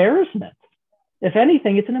 it's embarrassment. If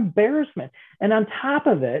anything, it's an embarrassment. And on top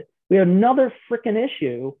of it, we have another freaking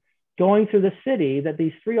issue going through the city that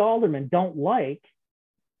these 3 aldermen don't like.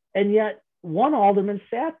 And yet one alderman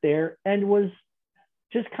sat there and was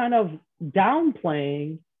just kind of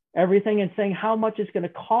downplaying everything and saying how much it's going to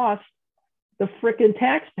cost the freaking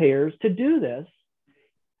taxpayers to do this.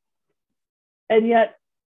 And yet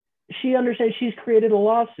she understands she's created a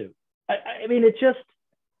lawsuit. I mean, it's just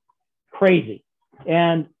crazy.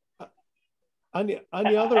 And on the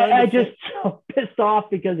other end, I end, just so pissed off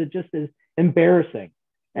because it just is embarrassing.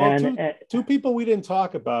 well, And two people we didn't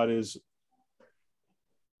talk about is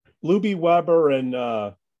Looby Weber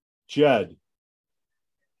and Jed.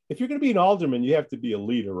 If you're going to be an alderman, you have to be a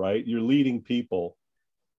leader, right? You're leading people,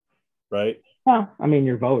 right? well, I mean,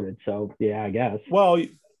 you're voted, so yeah, I guess. Well,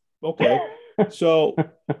 okay. So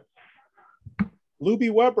Looby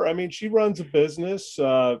Weber, I mean, she runs a business.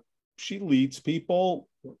 She leads people.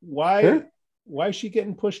 Why? Sure. Why is she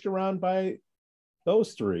getting pushed around by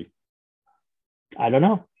those 3? I don't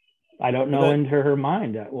know. I don't know then, into her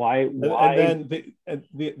mind why. And then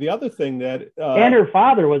the other thing that and her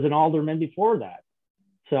father was an alderman before that.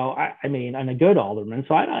 So I mean, I'm a good alderman.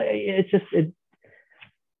 So it's just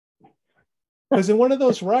because in one of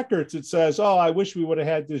those records it says, "Oh, I wish we would have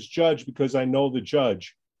had this judge because I know the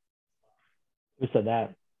judge." Who said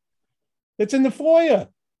that? It's in the FOIA.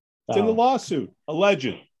 It's in the Oh. lawsuit.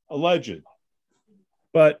 Alleged.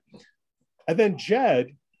 But and then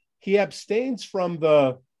Jed, he abstains from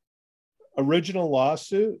the original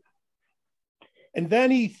lawsuit, and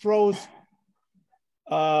then he throws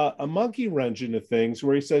a monkey wrench into things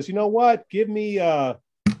where he says, "You know what? Give me."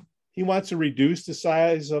 He wants to reduce the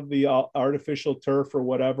size of the artificial turf or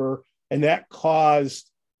whatever, and that caused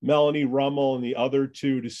Melanie, Rummel, and the other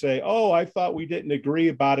 2 to say, "Oh, I thought we didn't agree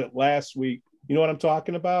about it last week." You know what I'm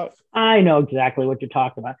talking about? I know exactly what you're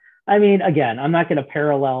talking about. I mean, again, I'm not going to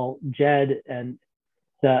parallel Jed and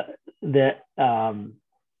the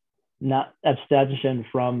not abstention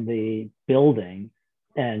from the building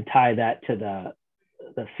and tie that to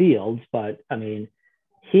the fields, but I mean,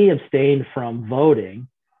 he abstained from voting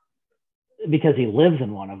because he lives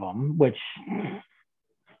in one of them, which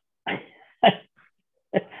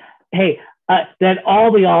hey, then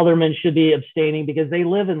all the aldermen should be abstaining because they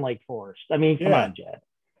live in Lake Forest. I mean, come on, Jed.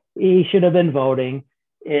 He should have been voting.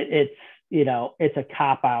 It's, you know, it's a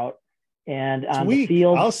cop out. And It's on weak. the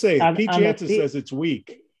field, I'll say it. Pete Jansen says it's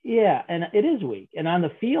weak. Yeah, and it is weak. And on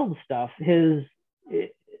the field stuff, his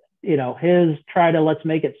try to let's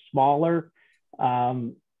make it smaller,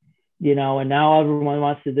 you know, and now everyone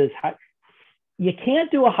wants to do this. You can't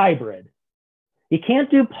do a hybrid. You can't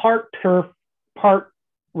do part turf, part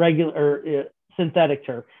regular or synthetic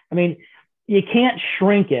turf. I mean, you can't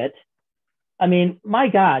shrink it. I mean, my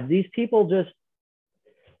God, these people just.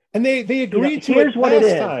 And they agreed to it what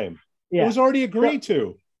last time. Yeah. It was already agreed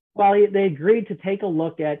to. Well, they agreed to take a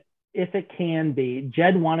look at if it can be.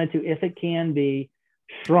 Jed wanted to, if it can be,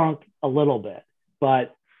 shrunk a little bit.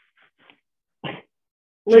 But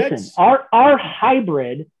listen, our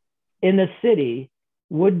hybrid in the city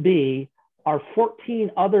would be our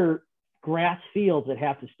 14 other grass fields that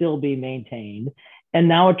have to still be maintained, and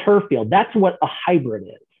now a turf field. That's what a hybrid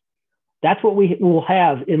is. That's what we will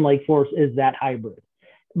have in Lake Forest, is that hybrid.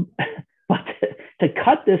 But to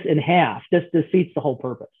cut this in half just defeats the whole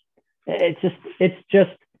purpose. It's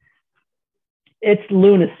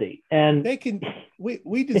lunacy. And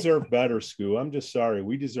we deserve better, Skoo. I'm just sorry.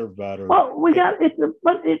 We deserve better. Well,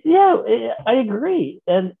 I agree.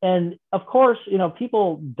 And of course, you know,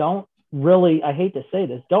 people don't really, I hate to say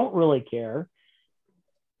this, don't really care,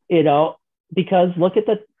 you know, because look at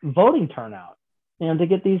the voting turnout, you know, to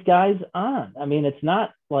get these guys on. I mean, it's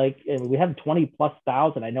not like we have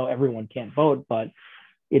 20,000+. I know everyone can't vote, but,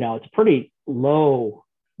 you know, it's a pretty low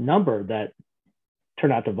number that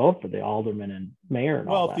turn out to vote for the alderman and mayor and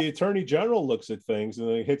all that. If the attorney general looks at things and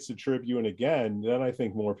then it hits the Tribune again, then I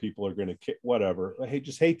think more people are going to whatever. I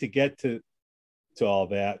hate to get to all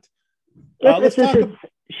that.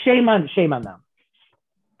 Shame on them.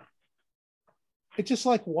 It's just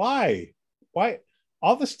like, why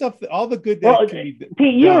all the stuff, all the good that can be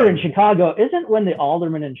Pete, you were in Chicago. Isn't when the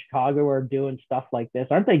aldermen in Chicago are doing stuff like this,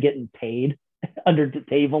 aren't they getting paid under the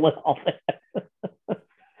table and all that?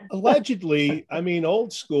 Allegedly, I mean,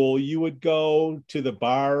 old school, you would go to the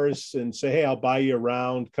bars and say, "Hey, I'll buy you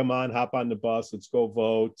around. Come on, hop on the bus. Let's go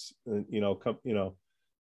vote." And, you know, come. You know,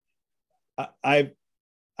 I've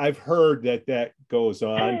I've heard that goes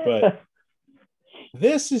on, but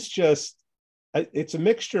this is just, it's a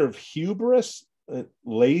mixture of hubris,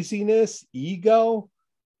 laziness, ego.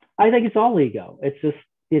 I think it's all ego. It's just,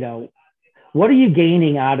 what are you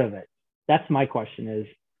gaining out of it? That's my question is,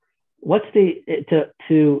 what's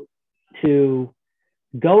to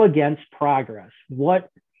go against progress? What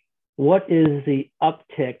is the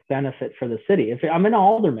uptick benefit for the city? If I'm an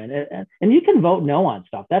alderman, and you can vote no on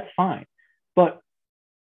stuff, that's fine. But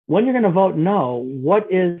when you're going to vote no,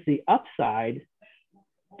 what is the upside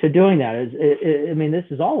to doing that? I mean, this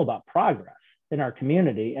is all about progress in our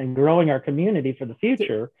community and growing our community for the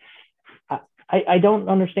future. I don't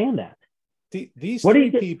understand that. These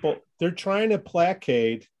three people, they're trying to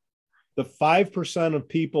placate the 5% of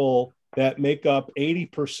people that make up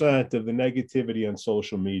 80% of the negativity on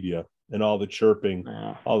social media and all the chirping,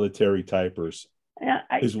 all the Terry typers.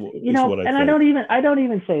 Is what I think. I don't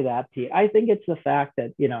even say that, Pete. I think it's the fact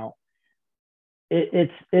that,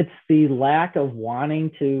 it's the lack of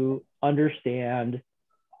wanting to understand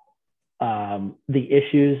the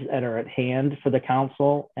issues that are at hand for the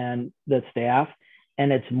council and the staff.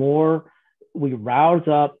 And it's more, we rouse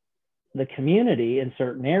up the community in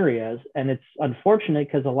certain areas. And it's unfortunate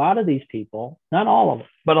because a lot of these people, not all of them,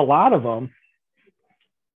 but a lot of them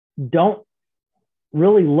don't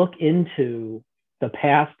really look into the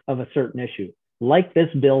past of a certain issue, like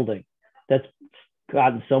this building that's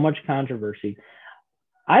gotten so much controversy.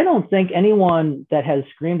 I don't think anyone that has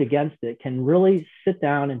screamed against it can really sit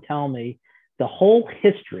down and tell me the whole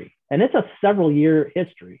history. And it's a several-year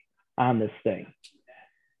history on this thing.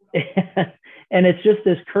 And it's just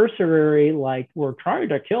this cursory, like, we're trying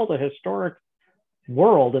to kill the historic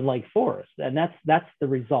world in Lake Forest. And that's the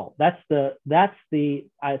result. That's the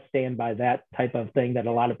I stand by that type of thing that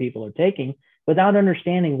a lot of people are taking without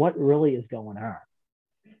understanding what really is going on.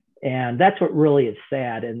 And that's what really is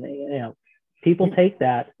sad. And, people take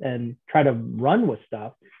that and try to run with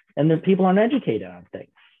stuff, and then people aren't educated on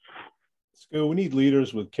things. Skoo, we need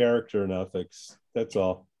leaders with character and ethics. That's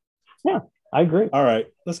all. Yeah, I agree. All right,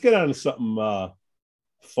 let's get on to something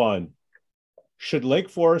fun. Should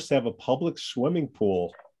Lake Forest have a public swimming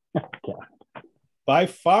pool? By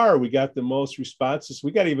far, we got the most responses.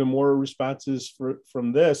 We got even more responses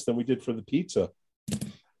from this than we did for the pizza.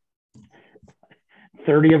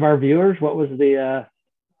 30 of our viewers. What was the...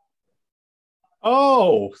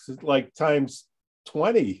 Oh, like times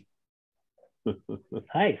 20.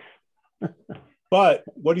 Nice. But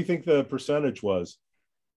what do you think the percentage was?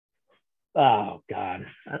 Oh, God.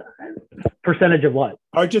 Percentage of what?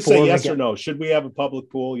 Or just say yes or no. Should we have a public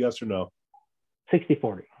pool? Yes or no?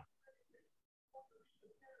 60-40.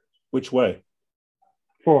 Which way?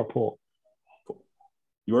 For a pool.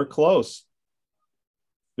 You were close.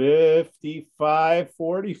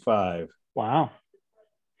 55-45. Wow.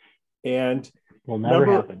 And will never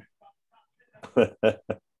happen.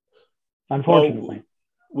 Unfortunately. Well,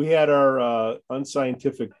 we had our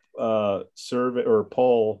unscientific survey or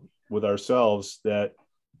poll with ourselves that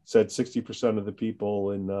said 60% of the people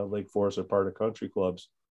in Lake Forest are part of country clubs.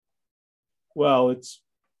 Well,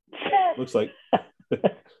 looks like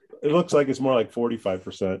it's more like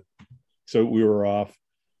 45%. So we were off.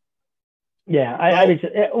 Yeah,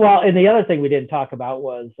 and the other thing we didn't talk about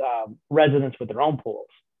was residents with their own pools.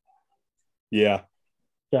 Yeah.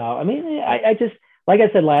 So, I mean, I just, like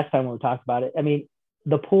I said last time when we talked about it, I mean,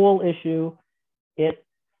 the pool issue, it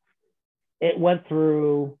went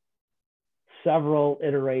through several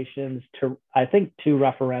iterations to, I think, 2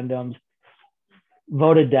 referendums,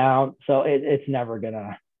 voted down. So it's never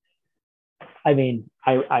gonna, I mean,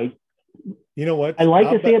 you know what? I like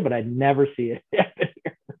to see it, but I'd never see it.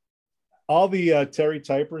 All the Terry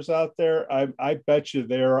typers out there, I bet you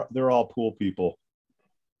they're all pool people.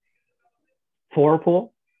 For a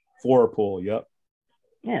pool? For a pool, yep.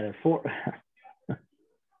 Yeah, they're for.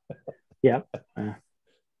 Yep.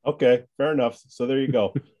 Okay, fair enough. So there you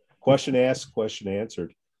go. Question asked, question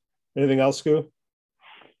answered. Anything else, Skoo?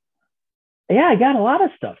 Yeah, I got a lot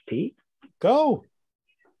of stuff, Pete. Go.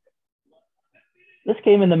 This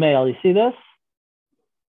came in the mail. You see this?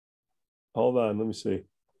 Hold on, let me see.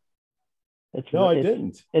 I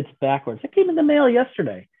didn't. It's backwards. It came in the mail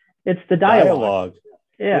yesterday. It's the dialogue.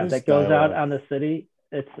 Yeah, that goes out on the city.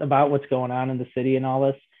 It's about what's going on in the city and all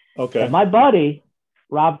this. Okay. And my buddy,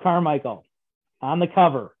 Rob Carmichael, on the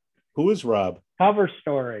cover. Who is Rob? Cover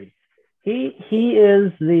story. He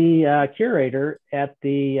is the curator at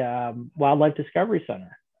the Wildlife Discovery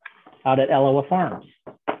Center out at Iowa Farms.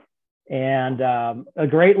 And a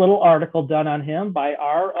great little article done on him by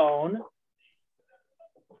our own.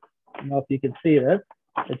 I don't know if you can see this.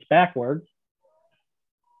 It's backwards.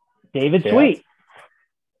 David Sweet.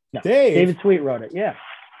 No, Dave? David Sweet wrote it. Yeah.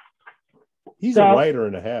 He's So- a writer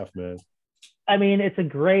and a half, man. I mean, it's a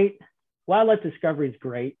great wildlife discovery is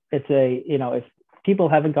great. It's if people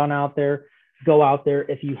haven't gone out there, go out there.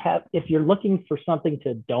 If you're looking for something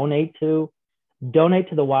to donate to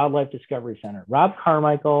the Wildlife Discovery Center. Rob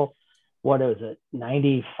Carmichael, what is it,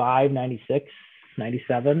 95, 96,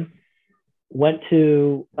 97, went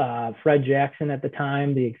to Fred Jackson at the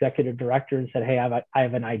time, the executive director, and said, hey, I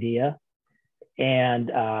have an idea. And,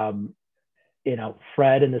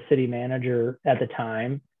 Fred and the city manager at the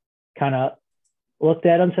time kind of looked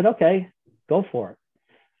at him and said, okay, go for it.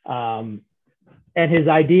 And his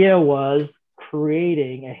idea was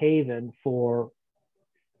creating a haven for,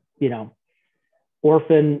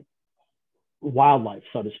 orphan wildlife,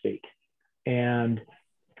 so to speak. And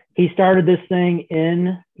he started this thing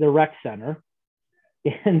in the rec center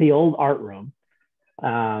in the old art room.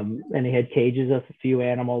 And he had cages of a few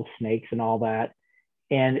animals, snakes and all that.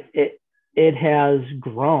 And it has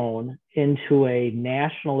grown into a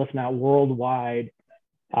national, if not worldwide,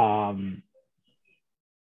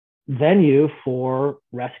 venue for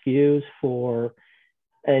rescues.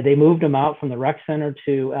 They moved him out from the rec center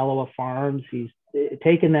to Iowa Farms. He's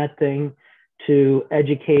taken that thing to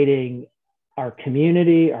educating our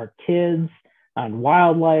community, our kids on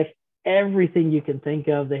wildlife, everything you can think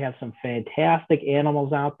of. They have some fantastic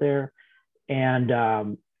animals out there.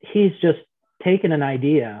 And he's just taken an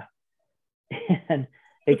idea and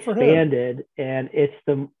expanded. And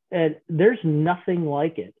there's nothing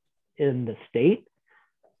like it in the state.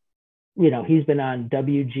 He's been on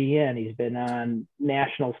WGN, he's been on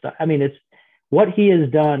national stuff. I mean, it's what he has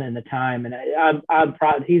done in the time. And I'm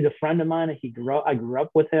proud. He's a friend of mine. I grew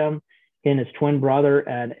up with him and his twin brother.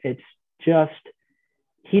 And it's just,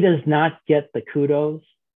 he does not get the kudos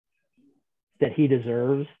that he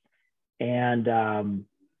deserves. And,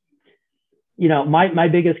 my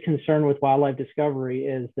biggest concern with wildlife discovery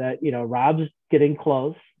is that, Rob's getting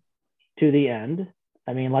close to the end.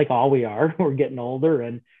 I mean, like all we are, we're getting older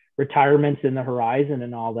and retirement's in the horizon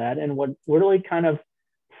and all that. And what really kind of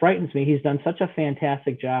frightens me, he's done such a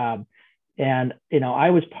fantastic job. And,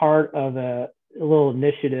 I was part of a little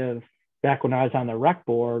initiative back when I was on the rec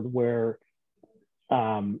board where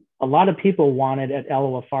a lot of people at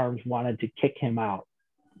Iowa Farms wanted to kick him out,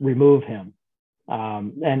 remove him,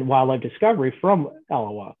 and wildlife discovery from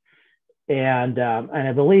Iowa. And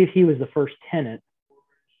I believe he was the first tenant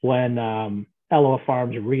when Iowa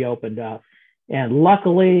Farms reopened up. And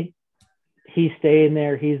luckily, he's staying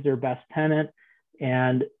there. He's their best tenant.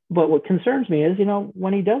 But what concerns me is,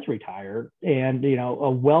 when he does retire and,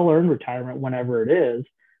 a well-earned retirement, whenever it is,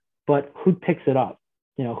 but who picks it up?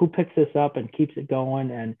 Who picks this up and keeps it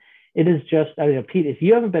going? And it is just, Pete, if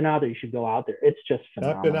you haven't been out there, you should go out there. It's just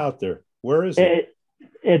phenomenal. I've been out there. Where is it?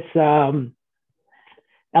 It's Iowa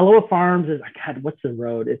Farms is, God, what's the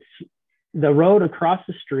road? It's the road across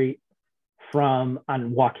the street on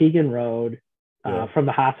Waukegan Road, from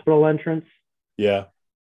the hospital entrance. Yeah.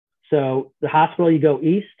 So the hospital, you go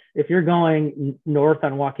east. If you're going north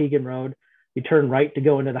on Waukegan Road, you turn right to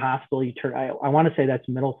go into the hospital. You turn, I want to say that's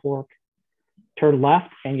Middle Fork. Turn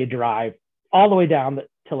left and you drive all the way down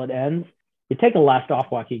till it ends. You take a left off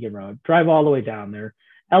Waukegan Road, drive all the way down there.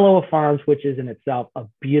 Iowa Farms, which is in itself a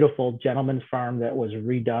beautiful gentleman's farm that was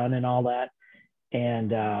redone and all that,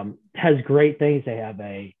 and has great things. They have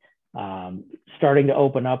starting to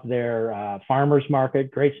open up their farmers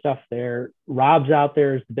market, great stuff there. Rob's out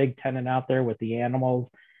there is the big tenant out there with the animals,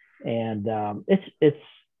 and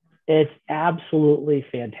it's absolutely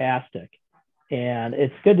fantastic. And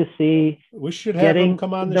it's good to see. We should have him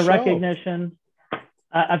come on the show. Recognition.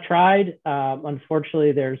 I've tried.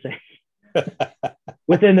 Unfortunately, there's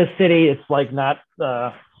within the city. It's like not.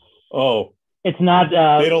 It's not.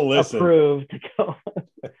 They don't listen. Approved to go.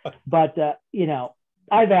 But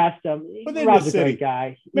I've asked him. Within Rob's the city, a great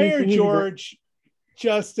guy. Mayor George,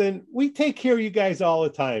 Justin, we take care of you guys all the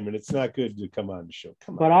time, and it's not good to come on the show.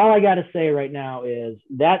 Come on. But all I got to say right now is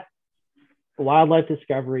that wildlife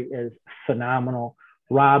discovery is phenomenal.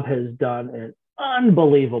 Rob has done an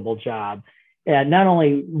unbelievable job, and not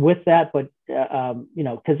only with that, but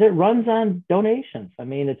because it runs on donations. I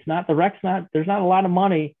mean, it's not there's not a lot of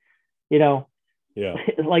money, Yeah.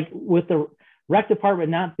 Like with the rec department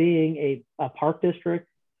not being a park district,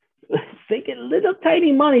 they get little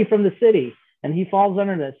tiny money from the city, and he falls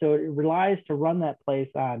under that. So it relies to run that place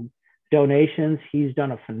on donations. He's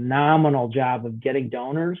done a phenomenal job of getting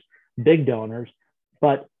donors, big donors,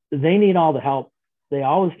 but they need all the help they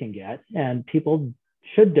always can get, and people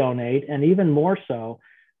should donate. And even more so,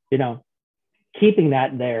 keeping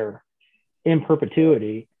that there in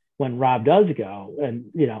perpetuity when Rob does go, and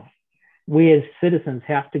we as citizens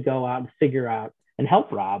have to go out and figure out and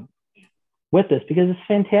help Rob with this because it's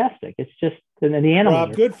fantastic. It's just, and the animals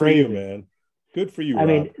Rob, are good for crazy. you, man. Good for you, I Rob.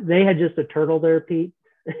 mean, they had just a turtle there, Pete,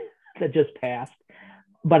 that just passed.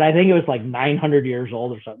 But I think it was like 900 years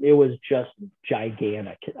old or something. It was just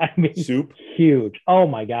gigantic. I mean, Soup. Huge. Oh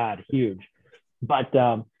my God, huge. But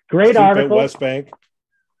great Soup article. at West Bank.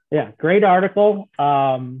 Yeah, great article.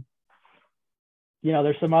 There's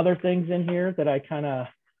some other things in here that I kind of.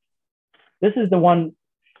 This is the one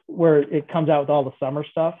where it comes out with all the summer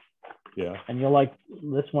stuff. Yeah. And you'll like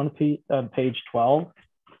this one, Pete, on page 12.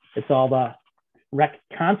 It's all the rec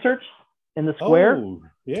concerts in the square. Oh,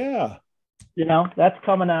 yeah. That's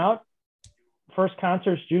coming out. First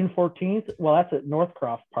concert's June 14th. Well, that's at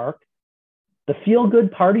Northcroft Park. The Feel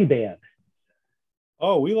Good Party Band.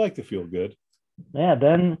 Oh, we like to feel good. Yeah,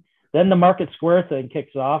 then the Market Square thing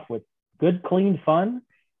kicks off with good, clean fun.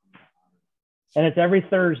 And it's every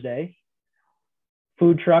Thursday.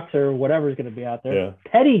 Food trucks or whatever's going to be out there. Yeah.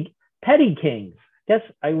 Petty Kings.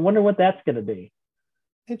 I wonder what that's going to be.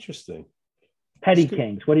 Interesting. Petty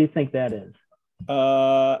Kings. What do you think that is?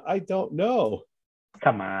 I don't know.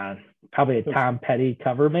 Come on. Probably a Tom Petty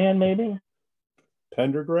cover band, maybe?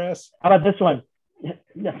 Pendergrass? How about this one?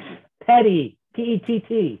 Petty.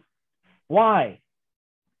 P-E-T-T. Why?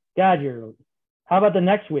 God, how about the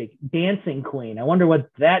next week? Dancing Queen. I wonder what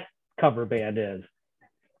that cover band is.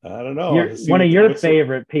 I don't know. One of your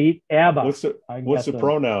favorite, Pete. ABBA. What's the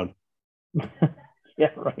pronoun? Yeah,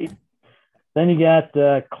 right. Then you got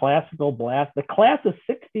Classical Blast. The Class of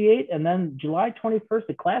 68, and then July 21st,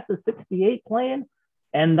 the Class of 68 playing,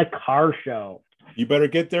 and the Car Show. You better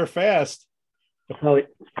get there fast. So a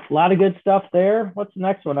lot of good stuff there. What's the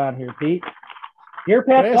next one on here, Pete? Deer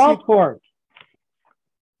Path Golf Course.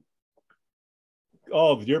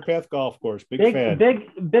 Oh, Deer Path Golf Course. Big fan.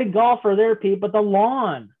 Big golfer there, Pete. But the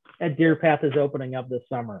lawn at Deer Path is opening up this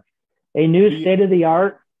summer. A new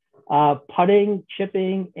state-of-the-art putting,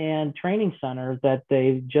 chipping, and training center that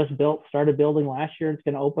they just started building last year. It's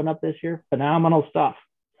going to open up this year. Phenomenal stuff.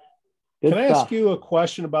 Good Can I stuff. ask you a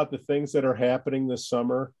question about the things that are happening this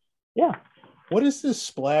summer? Yeah. What is this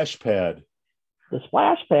splash pad? The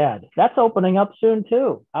splash pad. That's opening up soon,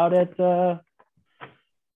 too, out at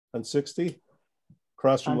on 60?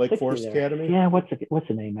 Across from on Lake 60 Forest there. Academy? Yeah, what's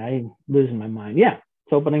the name? I'm losing my mind. Yeah,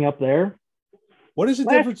 it's opening up there. What is the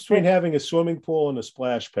difference between having a swimming pool and a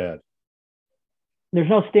splash pad? There's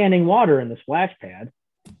no standing water in the splash pad.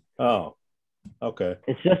 Oh, okay.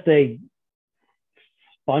 It's just a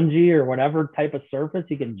spongy or whatever type of surface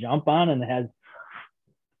you can jump on, and it has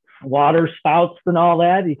water spouts and all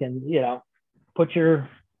that. You can, put your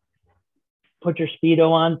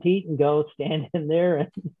Speedo on, Pete, and go stand in there.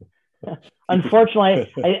 And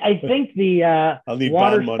unfortunately, I think the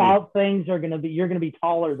water spout things you're going to be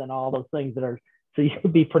taller than all those things that are, so you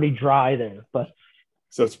could be pretty dry there. But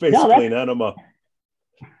so it's basically an enema.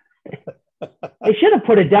 They should have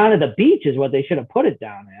put it down at the beach is what they should have put it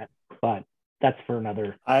down at, but that's for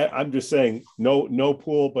another. I'm just saying no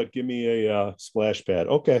pool, but give me a splash pad.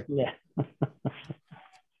 Okay. Yeah.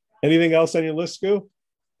 Anything else on your list, Skoo?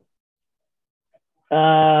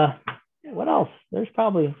 What else? There's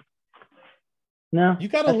probably no. You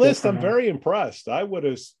got a list. I'm very impressed. I would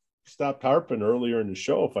have stopped harping earlier in the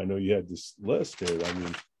show if I know you had this list here. I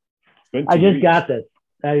mean, it's been 2 weeks. Got this.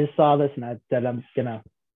 I just saw this and I said I'm gonna.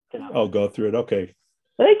 Oh, go through it. Okay.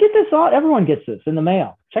 They get this all. Everyone gets this in the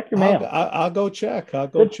mail. Check your mail. I'll go check. I'll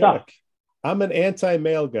go Good check. stuff. I'm an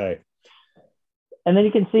anti-mail guy. And then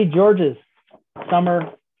you can see George's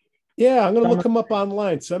summer. Yeah, I'm gonna look him up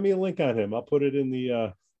online. Send me a link on him. I'll put it in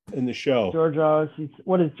the show. George,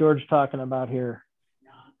 what is George talking about here?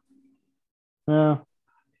 We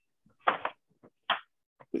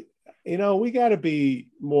got to be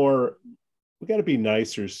more. We got to be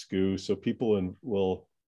nicer, Skoo, so people will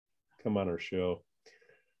come on our show.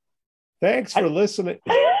 Thanks for listening.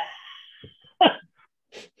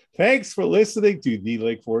 Thanks for listening to the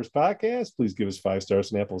Lake Forest Podcast. Please give us 5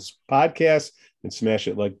 stars on Apple's podcast and smash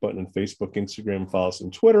that like button on Facebook, Instagram, follow us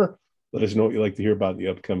on Twitter. Let us know what you'd like to hear about the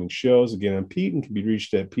upcoming shows. Again, I'm Pete and can be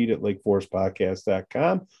reached at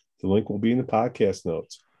pete@lakeforestpodcast.com. The link will be in the podcast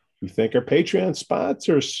notes. We thank our Patreon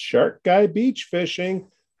sponsors, Shark Guy Beach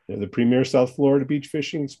Fishing. They're the premier South Florida beach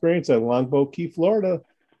fishing experience at Longboat Key, Florida.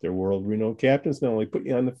 Their world-renowned captains not only put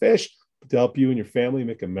you on the fish, but to help you and your family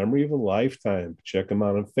make a memory of a lifetime. Check them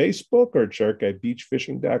out on Facebook or at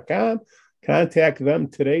sharkguybeachfishing.com. Contact them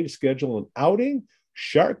today to schedule an outing.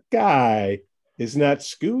 Shark Guy is not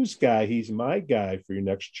Skoo's guy. He's my guy for your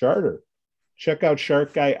next charter. Check out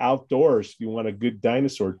Shark Guy Outdoors if you want a good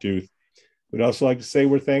dinosaur tooth. We'd also like to say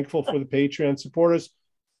we're thankful for the Patreon supporters.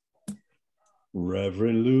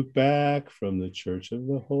 Reverend Luke back from the Church of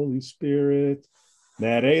the Holy Spirit.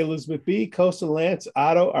 Nat A, Elizabeth B, Coastal Lance,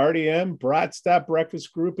 Otto, RDM, Broad Stop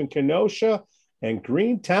Breakfast Group in Kenosha, and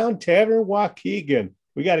Greentown Tavern, Waukegan.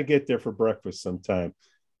 We got to get there for breakfast sometime.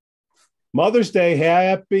 Mother's Day.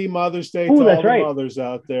 Happy Mother's Day to all that's the right. mothers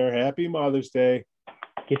out there. Happy Mother's Day.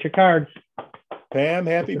 Get your cards. Pam,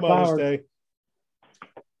 happy Get your Mother's flowers. Day.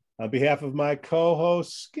 On behalf of my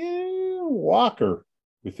co-host, Skoo Walker,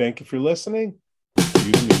 we thank you for listening.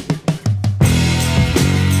 You music.